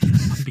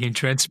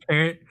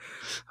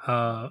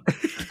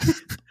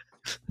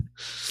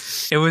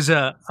 It was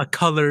a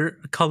colored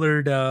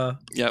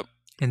yep.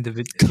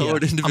 individual.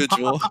 Colored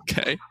individual.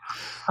 Okay.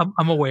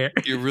 I'm aware.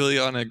 You're really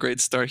on a great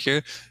start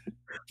here.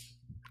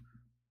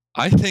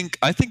 I think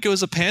it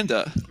was a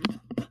panda.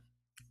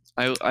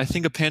 I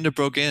think a panda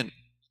broke in.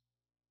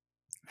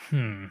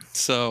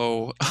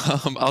 So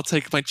I'll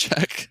take my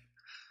check.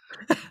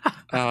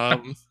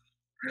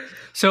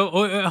 So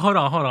hold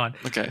on.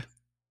 Okay.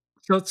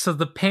 So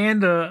the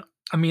panda.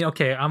 I mean,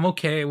 okay, I'm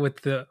okay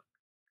with the,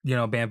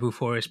 bamboo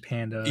forest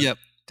panda. Yep.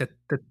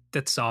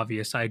 That's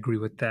obvious. I agree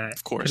with that.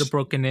 Of course. Could have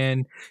broken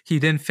in. He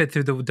didn't fit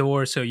through the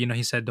door, so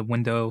he said the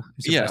window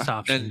is the best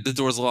option. And the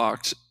door's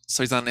locked,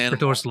 so he's not an animal.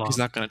 The door's locked. He's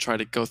not going to try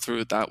to go through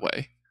it that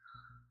way.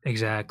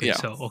 Exactly. Yeah.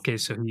 So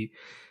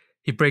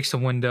he breaks the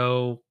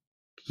window.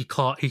 he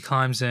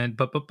climbs in,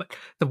 but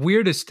the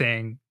weirdest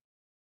thing,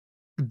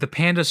 the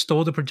panda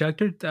stole the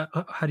projector.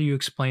 How do you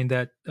explain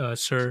that,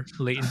 Sir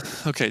Layton?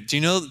 Okay, do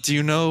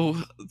you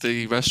know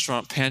the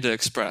restaurant Panda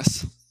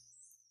Express?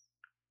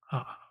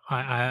 Uh,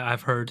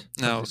 I've heard of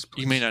Now, this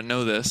you may place. not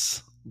know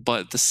this,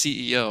 but the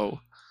CEO,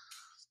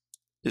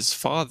 his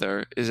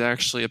father, is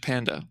actually a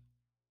panda.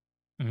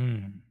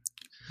 Mm,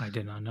 I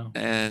did not know.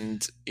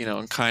 And,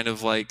 in kind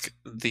of like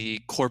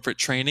the corporate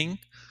training,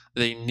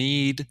 they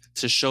need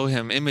to show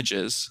him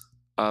images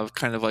of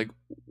kind of like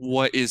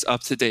what is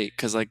up to date,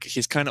 because like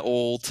he's kind of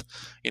old.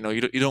 You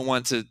don't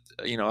want to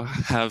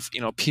have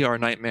PR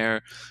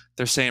nightmare.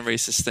 They're saying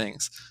racist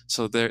things,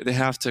 so they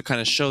have to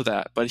kind of show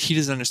that, but he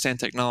doesn't understand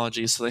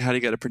technology, so they had to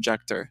get a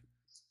projector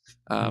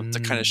to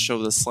kind of Mm.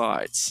 show the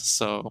slides.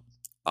 So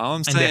all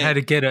I'm And they had saying,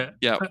 to get a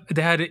yeah,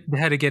 they had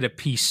to get a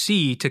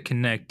PC to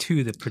connect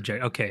to the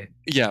project. Okay.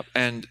 yeah,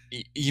 and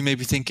you may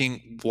be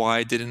thinking,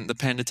 why didn't the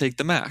panda take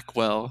the Mac?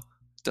 Well,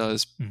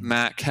 does Mm.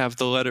 Mac have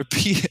the letter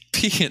P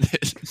in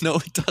it? No,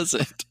 it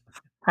doesn't.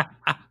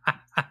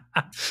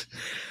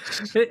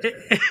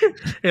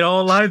 It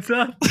all lines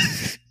up.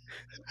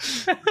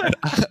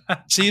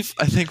 Chief,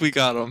 I think we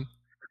got him.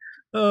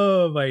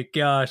 Oh my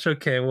gosh.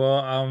 Okay.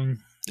 Well,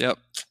 Yep.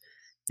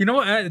 you know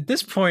what? At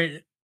this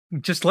point,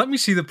 just let me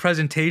see the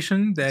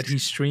presentation that he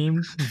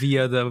streamed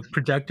via the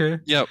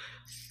projector, Yep.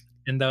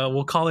 and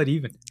we'll call it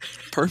even.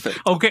 Perfect.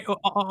 Okay.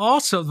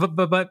 Also,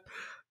 but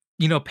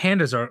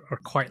pandas are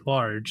quite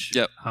large.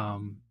 Yep.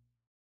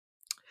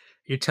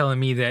 You're telling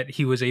me that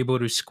he was able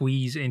to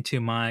squeeze into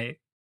my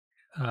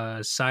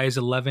size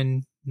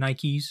 11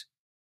 Nikes?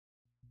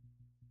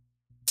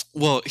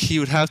 Well, he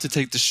would have to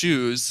take the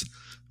shoes,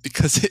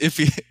 because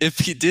if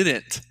he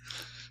didn't,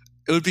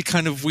 it would be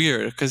kind of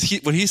weird, because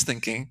what he's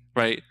thinking,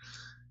 right?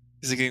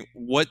 He's thinking,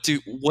 what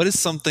is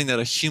something that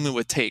a human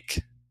would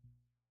take?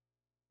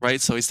 Right?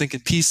 So he's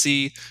thinking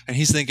PC, and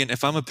he's thinking,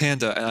 if I'm a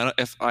panda and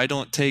if I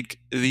don't take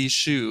these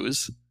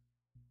shoes,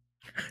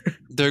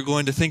 they're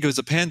going to think it was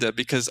a panda,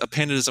 because a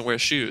panda doesn't wear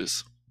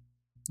shoes.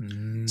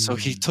 So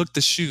he took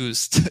the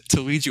shoes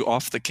to lead you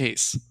off the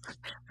case.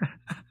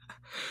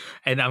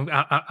 And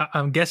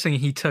I'm guessing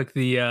he took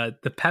the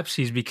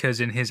Pepsis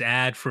because in his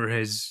ad for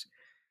his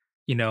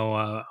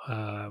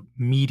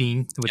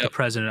meeting with the Yep.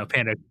 president of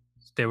Panda,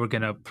 they were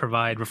gonna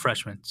provide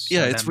refreshments.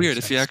 Yeah, So it's that makes weird.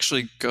 If you sense.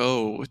 actually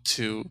go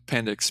to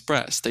Panda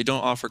Express, they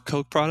don't offer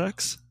Coke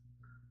products.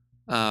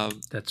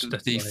 That's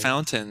The right.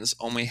 fountains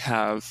only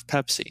have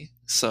Pepsi.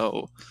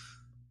 So,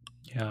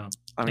 Yeah,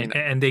 I mean,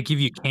 and they give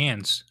you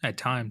cans at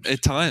times.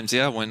 at times,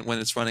 yeah, when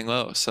it's running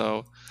low.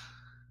 So,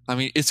 I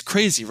mean, it's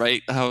crazy,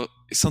 right? How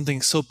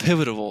something so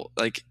pivotal,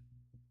 like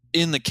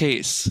in the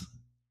case,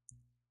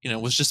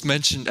 was just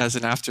mentioned as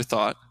an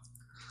afterthought.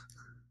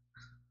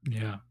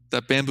 Yeah,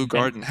 That bamboo and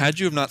garden. Had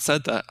you have not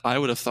said that, I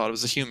would have thought it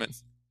was a human.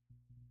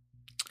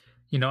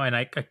 and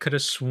I could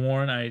have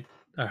sworn I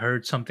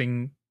heard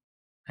something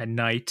at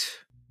night.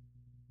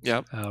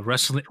 Yep.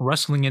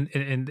 Rustling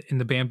in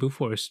the bamboo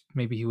forest.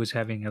 Maybe he was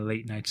having a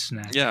late night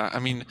snack. Yeah, I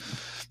mean,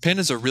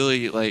 pandas are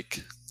really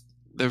like,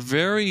 they're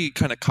very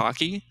kind of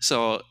cocky.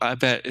 So I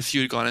bet if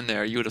you had gone in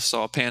there, you would have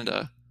saw a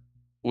panda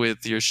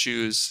with your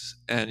shoes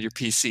and your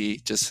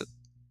PC, just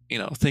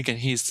thinking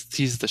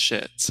he's the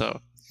shit.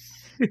 So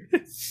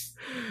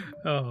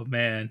Oh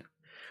man.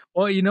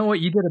 Well, you know what?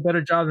 You did a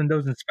better job than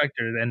those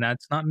inspectors, and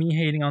that's not me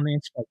hating on the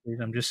inspectors.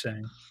 I'm just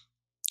saying.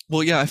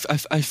 well, yeah,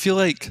 I feel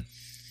like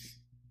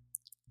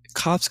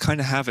cops kind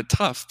of have it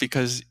tough,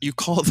 because you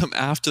call them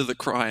after the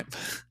crime.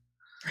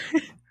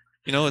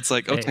 It's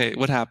like, Hey, okay,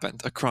 what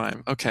happened? A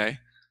crime. Okay.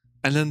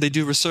 And then they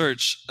do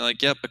research, and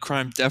like, yep, a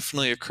crime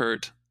definitely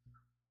occurred.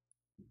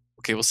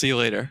 Okay, we'll see you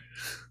later.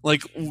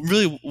 Like,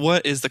 really,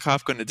 what is the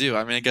cop going to do?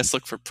 I mean, I guess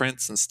look for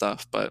prints and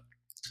stuff, but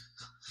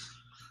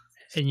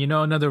and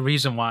another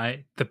reason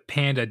why the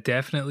panda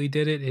definitely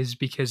did it is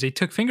because they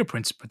took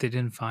fingerprints, but they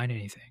didn't find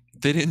anything.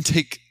 they didn't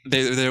take.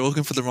 They're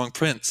looking for the wrong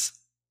prints.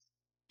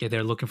 Yeah,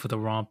 they're looking for the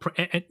wrong.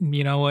 And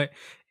you know what?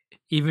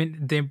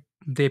 Even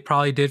they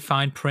probably did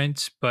find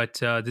prints, but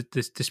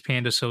this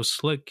panda's so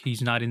slick,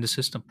 he's not in the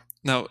system.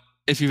 Now,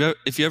 if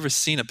you ever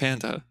seen a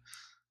panda,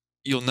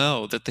 you'll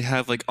know that they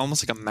have like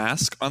almost like a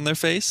mask on their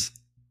face.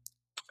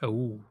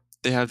 Oh,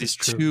 They have that's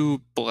these true.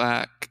 two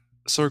black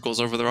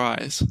circles over their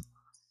eyes.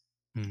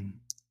 Hmm.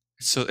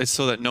 So it's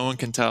so that no one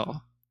can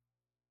tell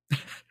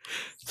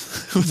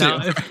who they Now,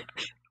 are.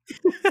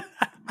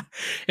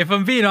 if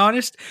I'm being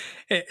honest,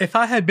 if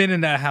I had been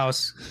in that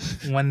house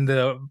when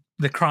the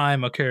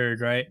crime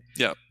occurred, right?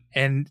 Yeah.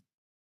 And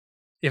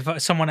if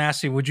someone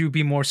asked you, would you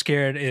be more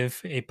scared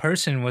if a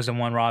person was the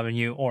one robbing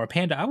you or a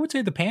panda? I would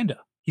say the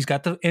panda. He's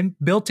got the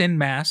built-in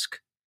mask,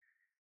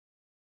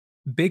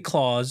 big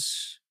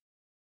claws,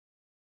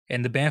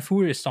 and the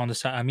Banfourist on the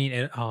side. I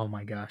mean, oh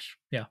my gosh,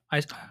 yeah,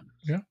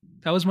 yeah,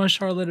 that was my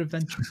Charlotte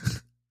adventure.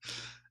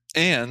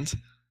 And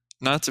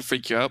not to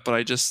freak you out,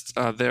 but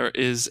there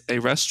is a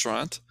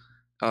restaurant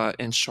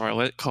in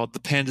Charlotte called the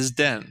Panda's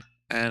Den,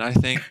 and I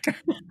think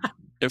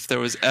if there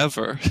was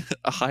ever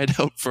a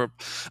hideout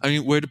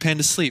where do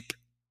pandas sleep?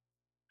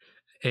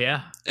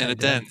 Yeah, in a I did.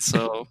 dent.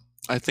 So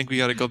I think we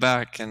got to go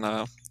back and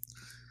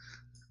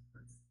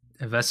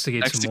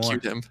Investigate some more.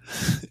 execute him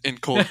in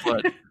cold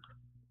blood.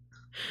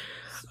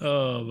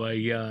 Oh my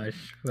gosh!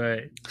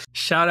 But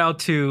shout out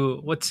to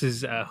what's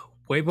his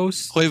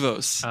Huevos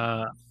Huevos.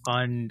 uh,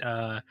 on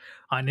uh,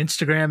 on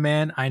Instagram,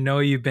 man. I know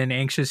you've been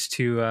anxious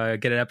to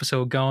get an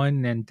episode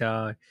going, and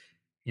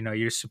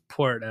your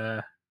support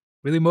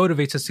really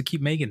motivates us to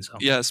keep making some.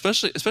 Yeah,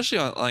 especially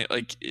on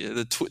like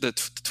the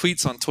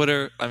tweets on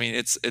Twitter. I mean,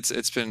 it's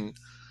been,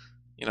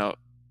 you know,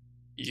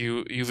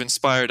 you've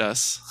inspired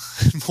us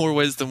in more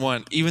ways than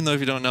one, even though if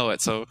you don't know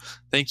it. So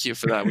thank you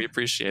for that. We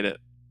appreciate it.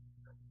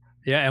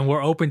 Yeah, and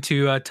we're open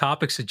to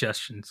topic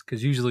suggestions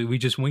because usually we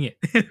just wing it.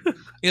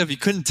 Yeah, if you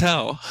couldn't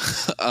tell,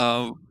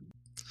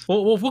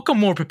 We'll come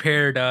more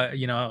prepared.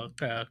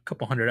 A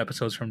couple hundred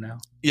episodes from now.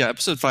 yeah,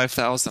 episode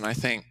 5,000, I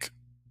think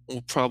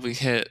we'll probably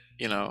hit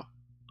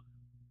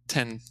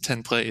 10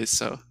 plays.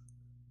 So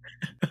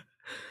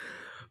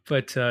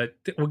But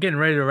we're getting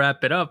ready to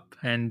wrap it up,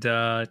 and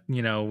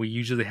we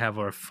usually have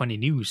our funny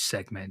news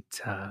segment.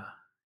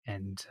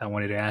 And I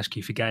wanted to ask you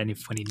if you got any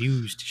funny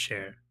news to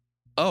share.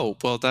 oh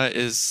well, that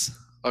is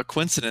a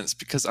coincidence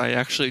because I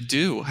actually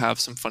do have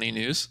some funny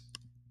news.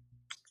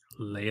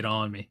 Lay it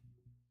on me.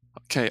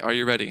 Okay, are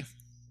you ready?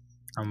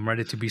 I'm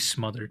ready to be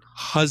smothered.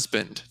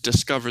 Husband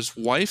discovers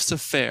wife's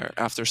affair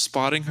after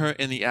spotting her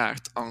in the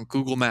act on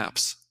Google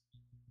Maps.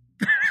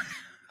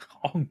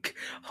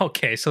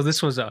 Okay, so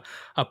this was a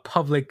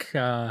public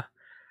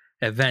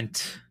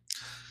event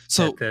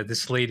So that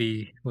this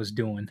lady was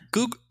doing.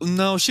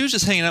 no, she was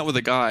just hanging out with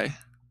a guy,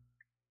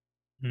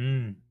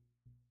 Mm.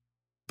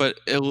 but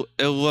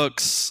it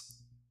looks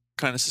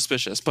kind of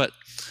suspicious. But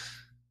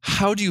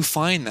how do you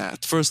find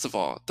that? First of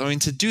all, I mean,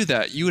 to do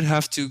that, you would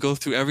have to go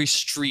through every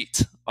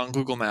street on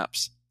Google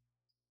Maps.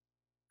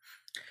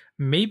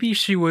 Maybe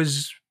she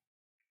was.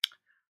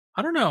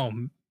 I don't know.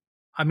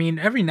 I mean,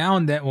 every now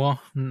and then.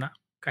 Well,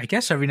 I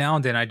guess every now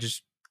and then I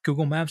just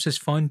Google Maps is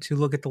fun to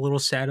look at the little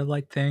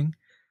satellite thing.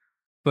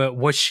 But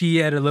was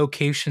she at a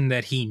location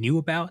that he knew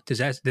about? Does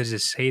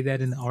it say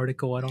that in the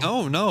article at all?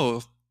 Oh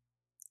no,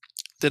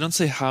 they don't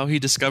say how he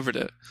discovered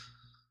it.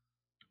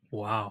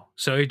 Wow.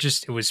 So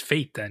it was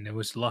fate then. It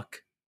was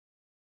luck.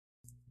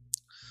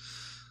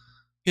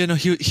 Yeah, no,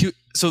 he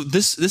so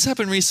this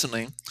happened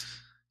recently.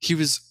 He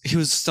was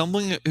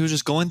stumbling, he was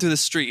just going through the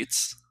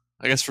streets,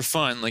 I guess for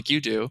fun, like you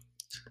do,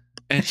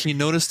 and he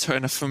noticed her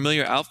in a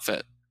familiar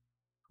outfit.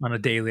 On a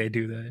daily I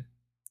do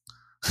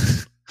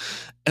that.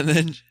 And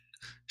then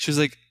she was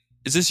like,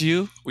 "Is this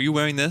you? Were you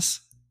wearing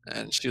this?"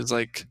 And she was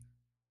like,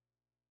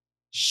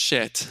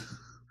 "Shit."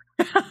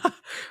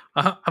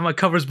 My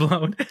cover's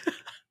blown.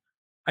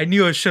 I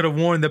knew I should have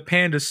worn the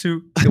panda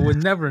suit. They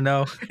would never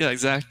know. Yeah,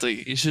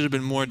 exactly. You should have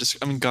been more.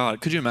 I mean,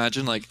 God, could you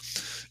imagine? Like,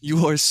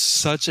 you're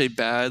so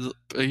bad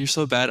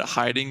at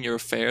hiding your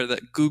affair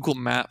that Google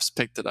Maps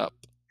picked it up.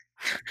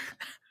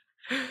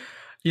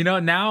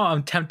 Now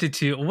I'm tempted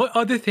to. What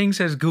other things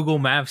has Google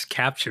Maps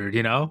captured?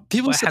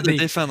 People said that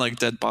they found like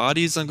dead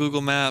bodies on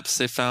Google Maps.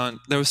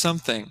 There was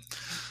something.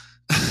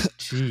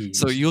 Jeez.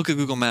 So you look at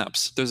Google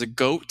Maps. There's a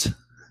goat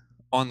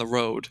on the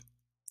road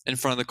in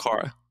front of the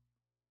car.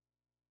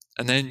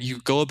 And then you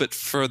go a bit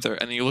further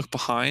and you look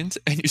behind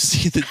and you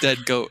see the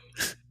dead goat.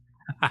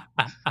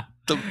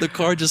 The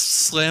car just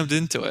slammed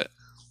into it.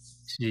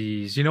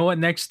 Jeez. You know what?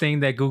 Next thing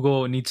that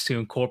Google needs to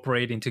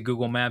incorporate into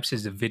Google Maps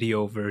is the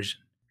video version.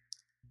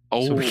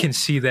 Oh, so we can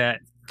see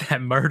that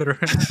murder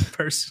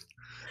person.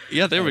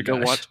 Yeah, there we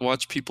go.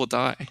 Watch people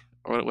die,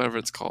 or whatever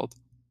it's called.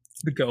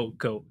 The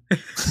goat.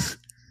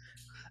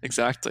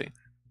 Exactly.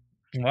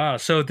 Wow.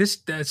 So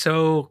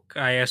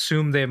I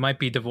assume they might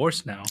be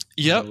divorced now.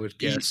 Yep. I would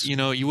guess.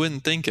 You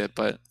wouldn't think it,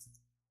 but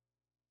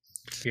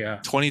yeah.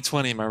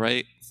 2020, am I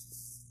right?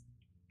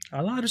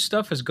 A lot of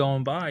stuff is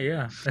going by.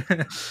 Yeah.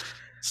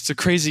 It's a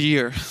crazy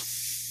year.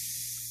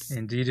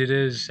 Indeed, it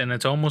is, and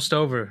it's almost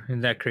over.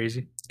 Isn't that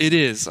crazy? It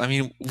is. I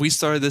mean, we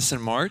started this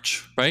in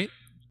March, right?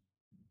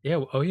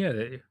 Yeah. Oh, yeah.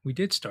 We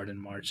did start in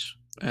March.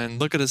 And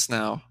look at us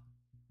now.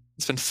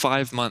 It's been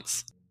 5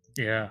 months.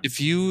 Yeah.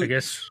 I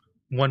guess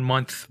 1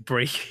 month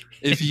break.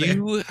 If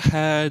you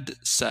had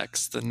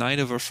sex the night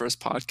of our first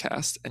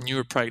podcast and you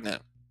were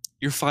pregnant,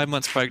 you're 5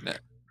 months pregnant.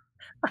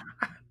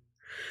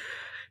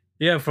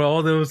 Yeah, for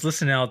all those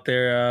listening out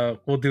there,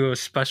 we'll do a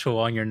special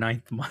on your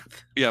 9th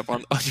month. Yeah, on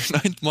your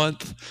 9th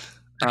month,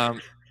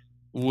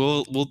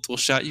 we'll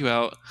shout you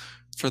out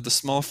for the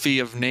small fee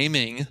of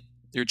naming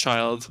your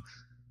child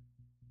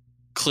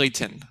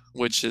Clayton,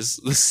 which is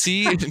the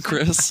C in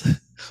Chris,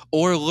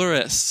 or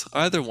Laris,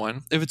 either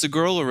one. If it's a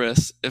girl,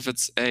 Laris. If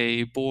it's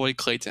a boy,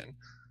 Clayton.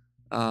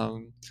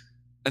 And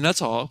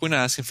that's all. We're not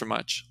asking for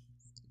much,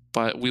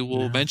 but we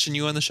will mention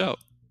you on the show.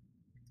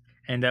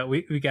 And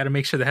we got to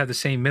make sure they have the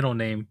same middle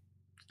name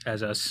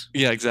as us.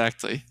 Yeah,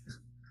 exactly.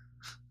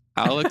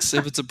 Alex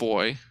if it's a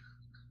boy.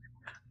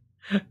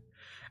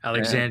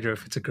 Alexandra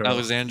if it's a girl.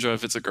 Alexandra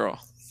if it's a girl.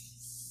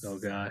 Oh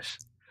gosh.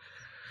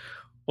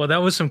 Well, that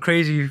was some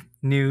crazy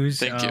news.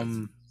 Thank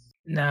you.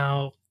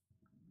 Now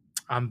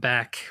I'm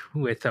back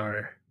with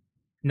our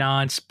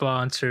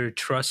non-sponsored,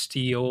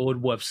 trusty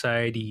old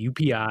website,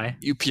 UPI.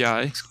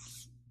 UPI,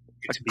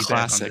 Good a to be back on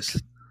classic.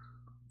 this.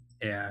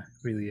 Yeah, it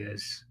really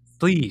is.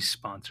 Please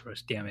sponsor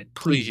us, damn it.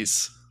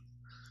 Please.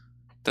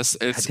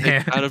 It's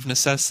Damn. out of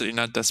necessity,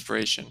 not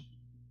desperation.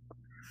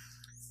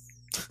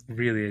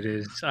 Really, it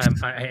is.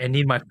 I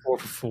need my 4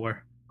 for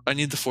 4. I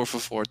need the 4 for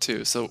 4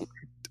 too. So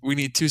we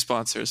need 2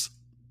 sponsors.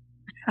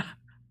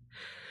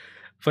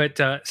 But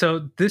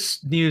so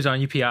this news on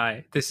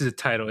UPI, this is a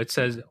title. It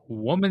says,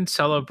 "Woman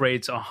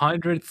celebrates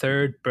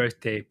 103rd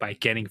birthday by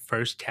getting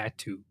first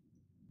tattoo."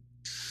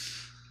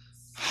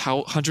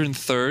 How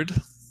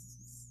 103rd?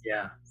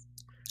 Yeah.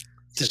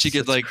 Did she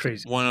get like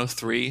crazy.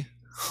 103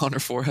 on her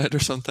forehead or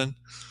something?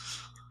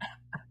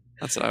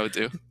 That's what I would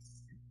do.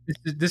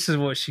 This is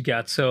what she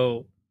got.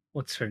 So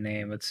what's her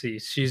name? Let's see.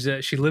 She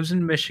lives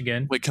in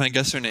Michigan. Wait, can I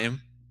guess her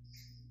name?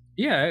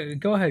 Yeah,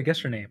 go ahead. Guess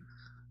her name.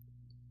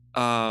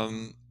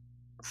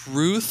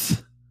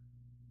 Ruth.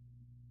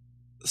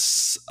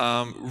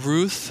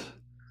 Ruth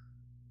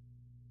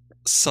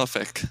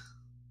Suffolk.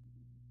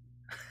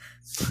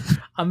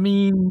 I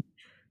mean,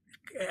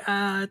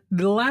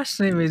 the last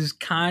name is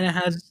kind of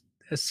has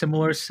a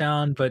similar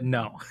sound, but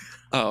no.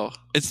 Oh,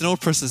 it's an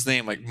old person's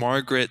name, like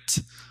Margaret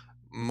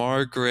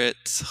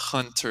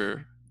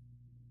Hunter.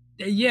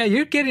 Yeah,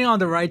 you're getting on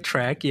the right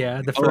track.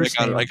 Yeah, the first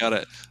name. I got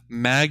it.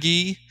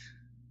 Maggie.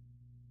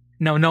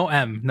 No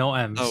M. No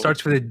M. Oh.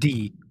 Starts with a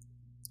D.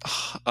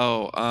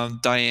 Oh,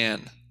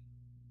 Diane.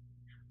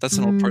 That's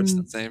an old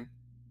person's name.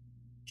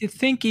 You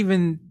think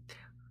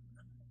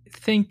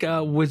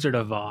Wizard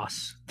of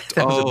Oz.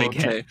 That was a big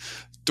hit.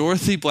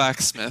 Dorothy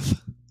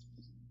Blacksmith.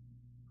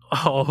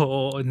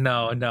 Oh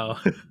no.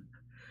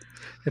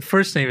 The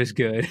first name is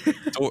good.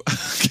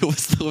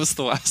 What's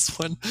the last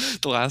one?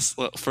 The last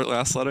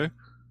letter?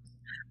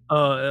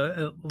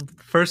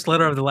 First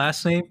letter of the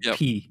last name? Yep.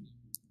 P.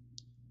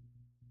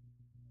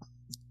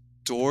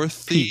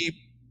 Dorothy. P.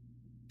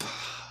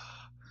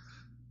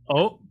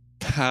 Oh.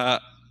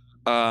 Park.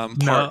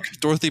 No.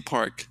 Dorothy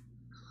Park.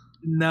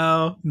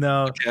 No.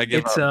 Okay, I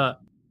give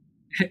up.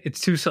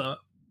 It's too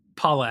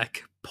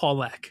Pollack.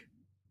 Pollack.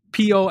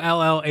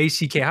 How do you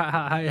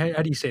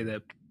say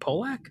that?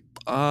 Pollack?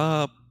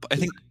 I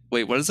think.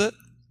 Wait, what is it?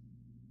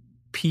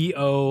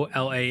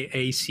 Pollack.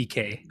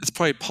 It's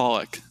probably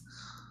Pollock.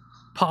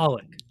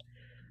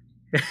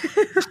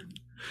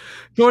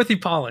 Dorothy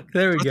Pollack.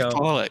 There we go.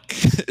 Pollock.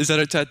 Is that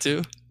a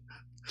tattoo?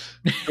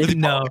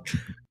 No. Pollock.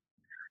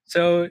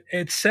 So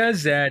it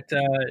says that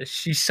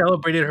she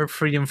celebrated her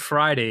Freedom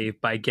Friday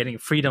by getting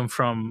freedom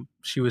from.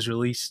 She was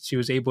released. She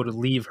was able to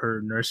leave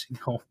her nursing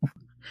home.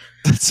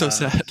 That's so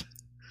sad.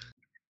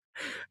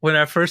 When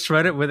I first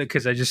read it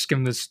because I just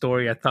skimmed the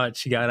story, I thought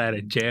she got out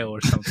of jail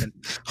or something.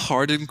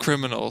 Hardened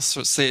criminal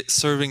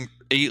serving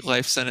 8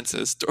 life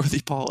sentences.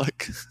 Dorothy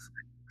Pollock.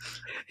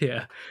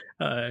 Yeah,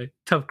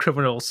 tough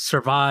criminal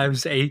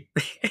survives 8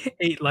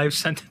 life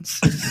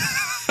sentences.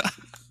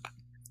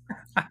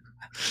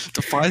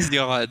 Defies the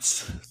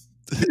odds.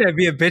 That'd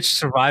be a bitch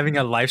surviving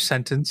a life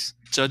sentence.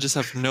 Judges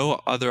have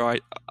no other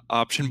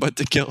option but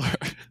to kill her.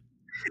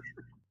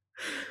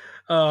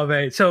 Oh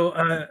man! So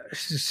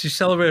she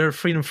celebrated her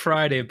Freedom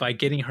Friday by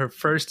getting her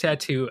first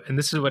tattoo, and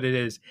this is what it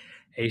is: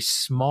 a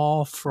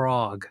small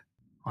frog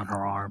on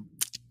her arm.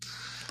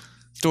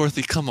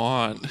 Dorothy, come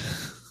on!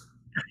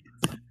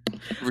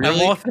 Really?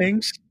 Of all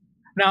things.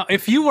 Now,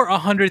 if you were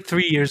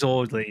 103 years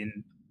old,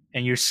 Leighton,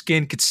 and your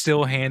skin could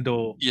still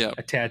handle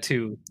a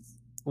tattoo,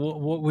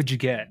 what would you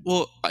get?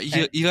 Well,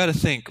 you got to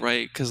think,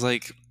 right? Because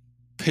like,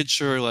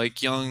 picture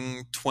like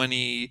young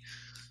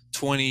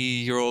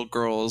 20-year-old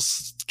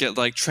girls get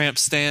like tramp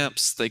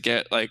stamps. They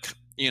get like,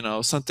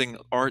 something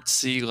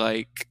artsy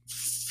like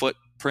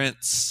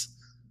footprints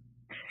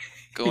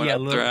going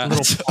up their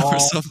ass or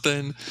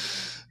something,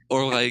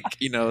 or like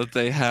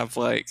they have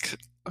like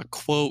a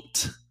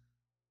quote.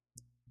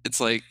 It's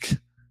like,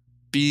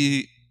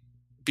 be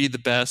the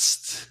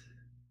best,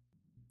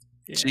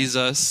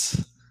 Jesus,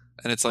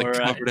 and it's like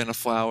covered in a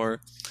flower.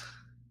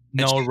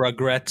 No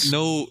regrets.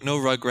 No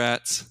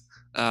regrets.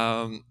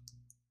 And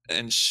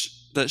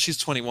that she's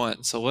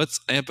 21, so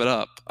let's amp it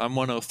up. I'm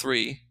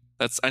 103.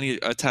 I need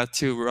a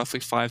tattoo roughly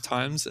 5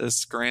 times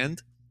as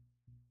grand.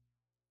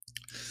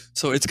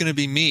 So it's gonna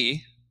be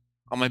me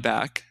on my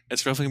back.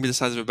 It's roughly gonna be the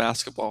size of a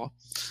basketball,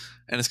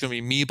 and it's gonna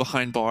be me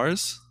behind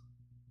bars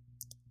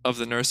of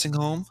the nursing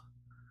home,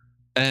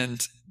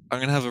 and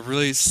I'm gonna have a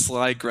really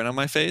sly grin on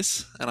my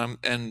face,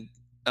 and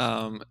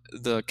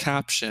the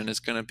caption is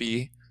gonna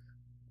be,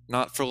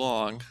 "Not for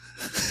long."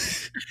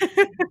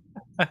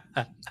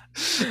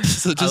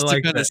 So just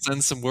to kind of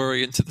send some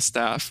worry into the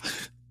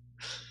staff.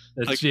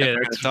 Like, am I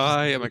gonna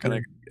die? Am I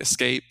gonna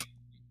escape?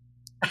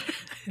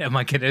 Am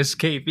I gonna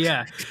escape?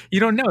 Yeah, you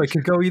don't know. It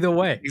could go either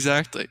way.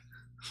 Exactly.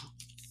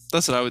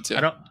 That's what I would do.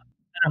 At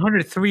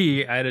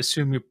 103, I'd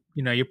assume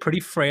you're pretty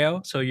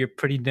frail, so you're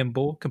pretty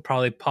nimble. Can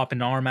probably pop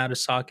an arm out of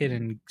socket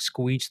and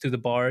squeeze through the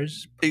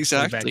bars.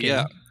 Exactly.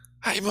 Yeah.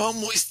 I'm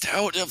almost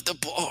out of the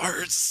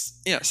bars.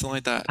 Yeah, something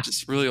like that.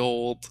 Just really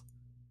old.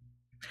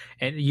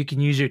 And you can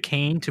use your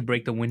cane to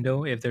break the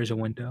window if there's a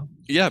window.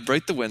 Yeah,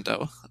 break the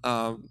window.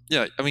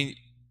 Yeah, I mean,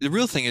 the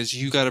real thing is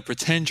you got to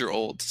pretend you're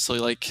old. So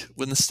like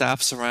when the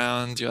staff's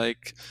around, you're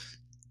like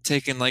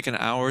taking like an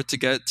hour to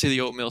get to the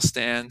oatmeal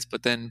stand,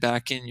 but then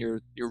back in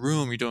your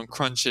room, you're doing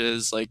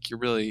crunches. Like you're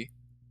really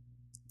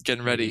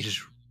getting You're ready.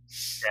 just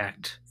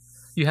jacked.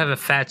 You have a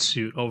fat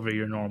suit over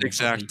your normal body.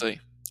 Exactly.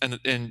 And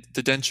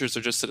the dentures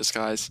are just a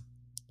disguise.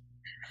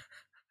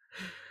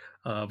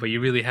 But you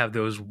really have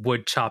those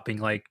wood chopping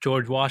like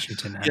George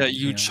Washington had. Yeah,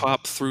 you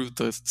chop through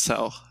the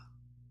cell.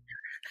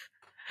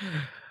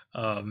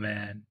 Oh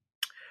man.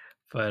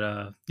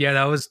 But yeah,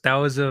 that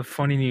was a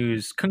funny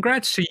news.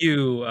 Congrats to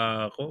you.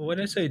 What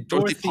did I say?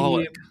 Dorothy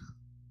Pollack.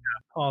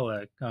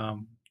 Pollock.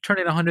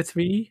 Turning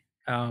 103.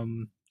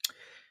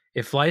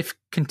 If life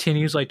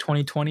continues like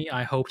 2020,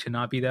 I hope to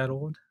not be that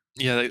old.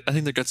 Yeah, I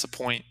think that gets the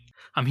point.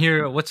 I'm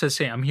here. What's that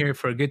say? I'm here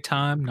for a good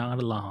time, not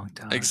a long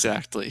time.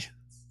 Exactly.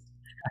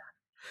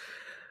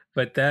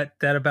 But that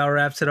about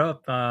wraps it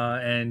up.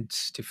 And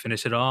to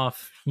finish it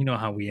off, you know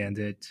how we end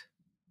it.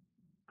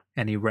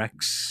 Any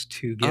recs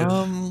to give?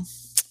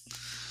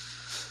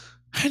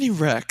 Any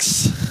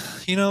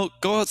recs? You know,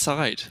 go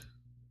outside.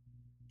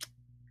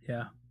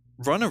 Yeah.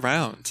 Run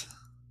around.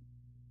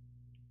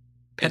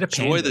 Pet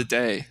Enjoy the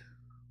day.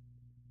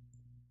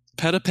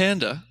 Pet a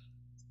panda.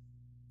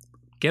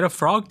 Get a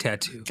frog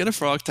tattoo. Get a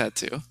frog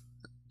tattoo.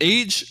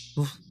 Age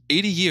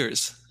 80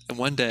 years in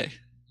one day.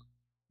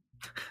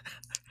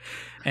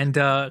 And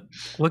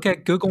look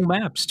at Google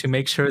Maps to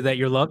make sure that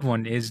your loved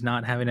one is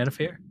not having an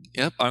affair.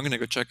 Yep, I'm going to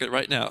go check it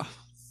right now.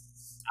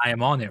 I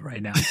am on it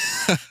right now.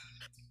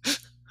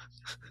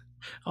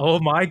 Oh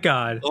my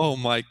God. Oh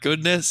my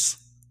goodness.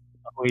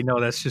 Oh, wait, no,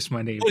 that's just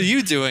my name. What are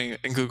you doing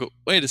in Google?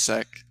 Wait a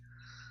sec.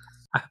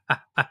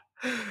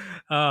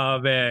 Oh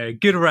man,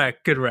 good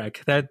rec.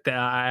 That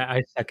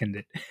I second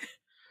it.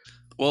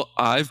 Well,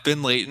 I've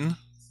been Leighton.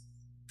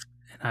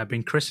 And I've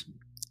been Chris.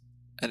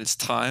 And it's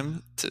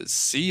time to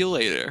see you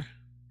later.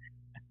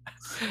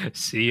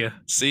 See ya.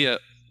 See ya.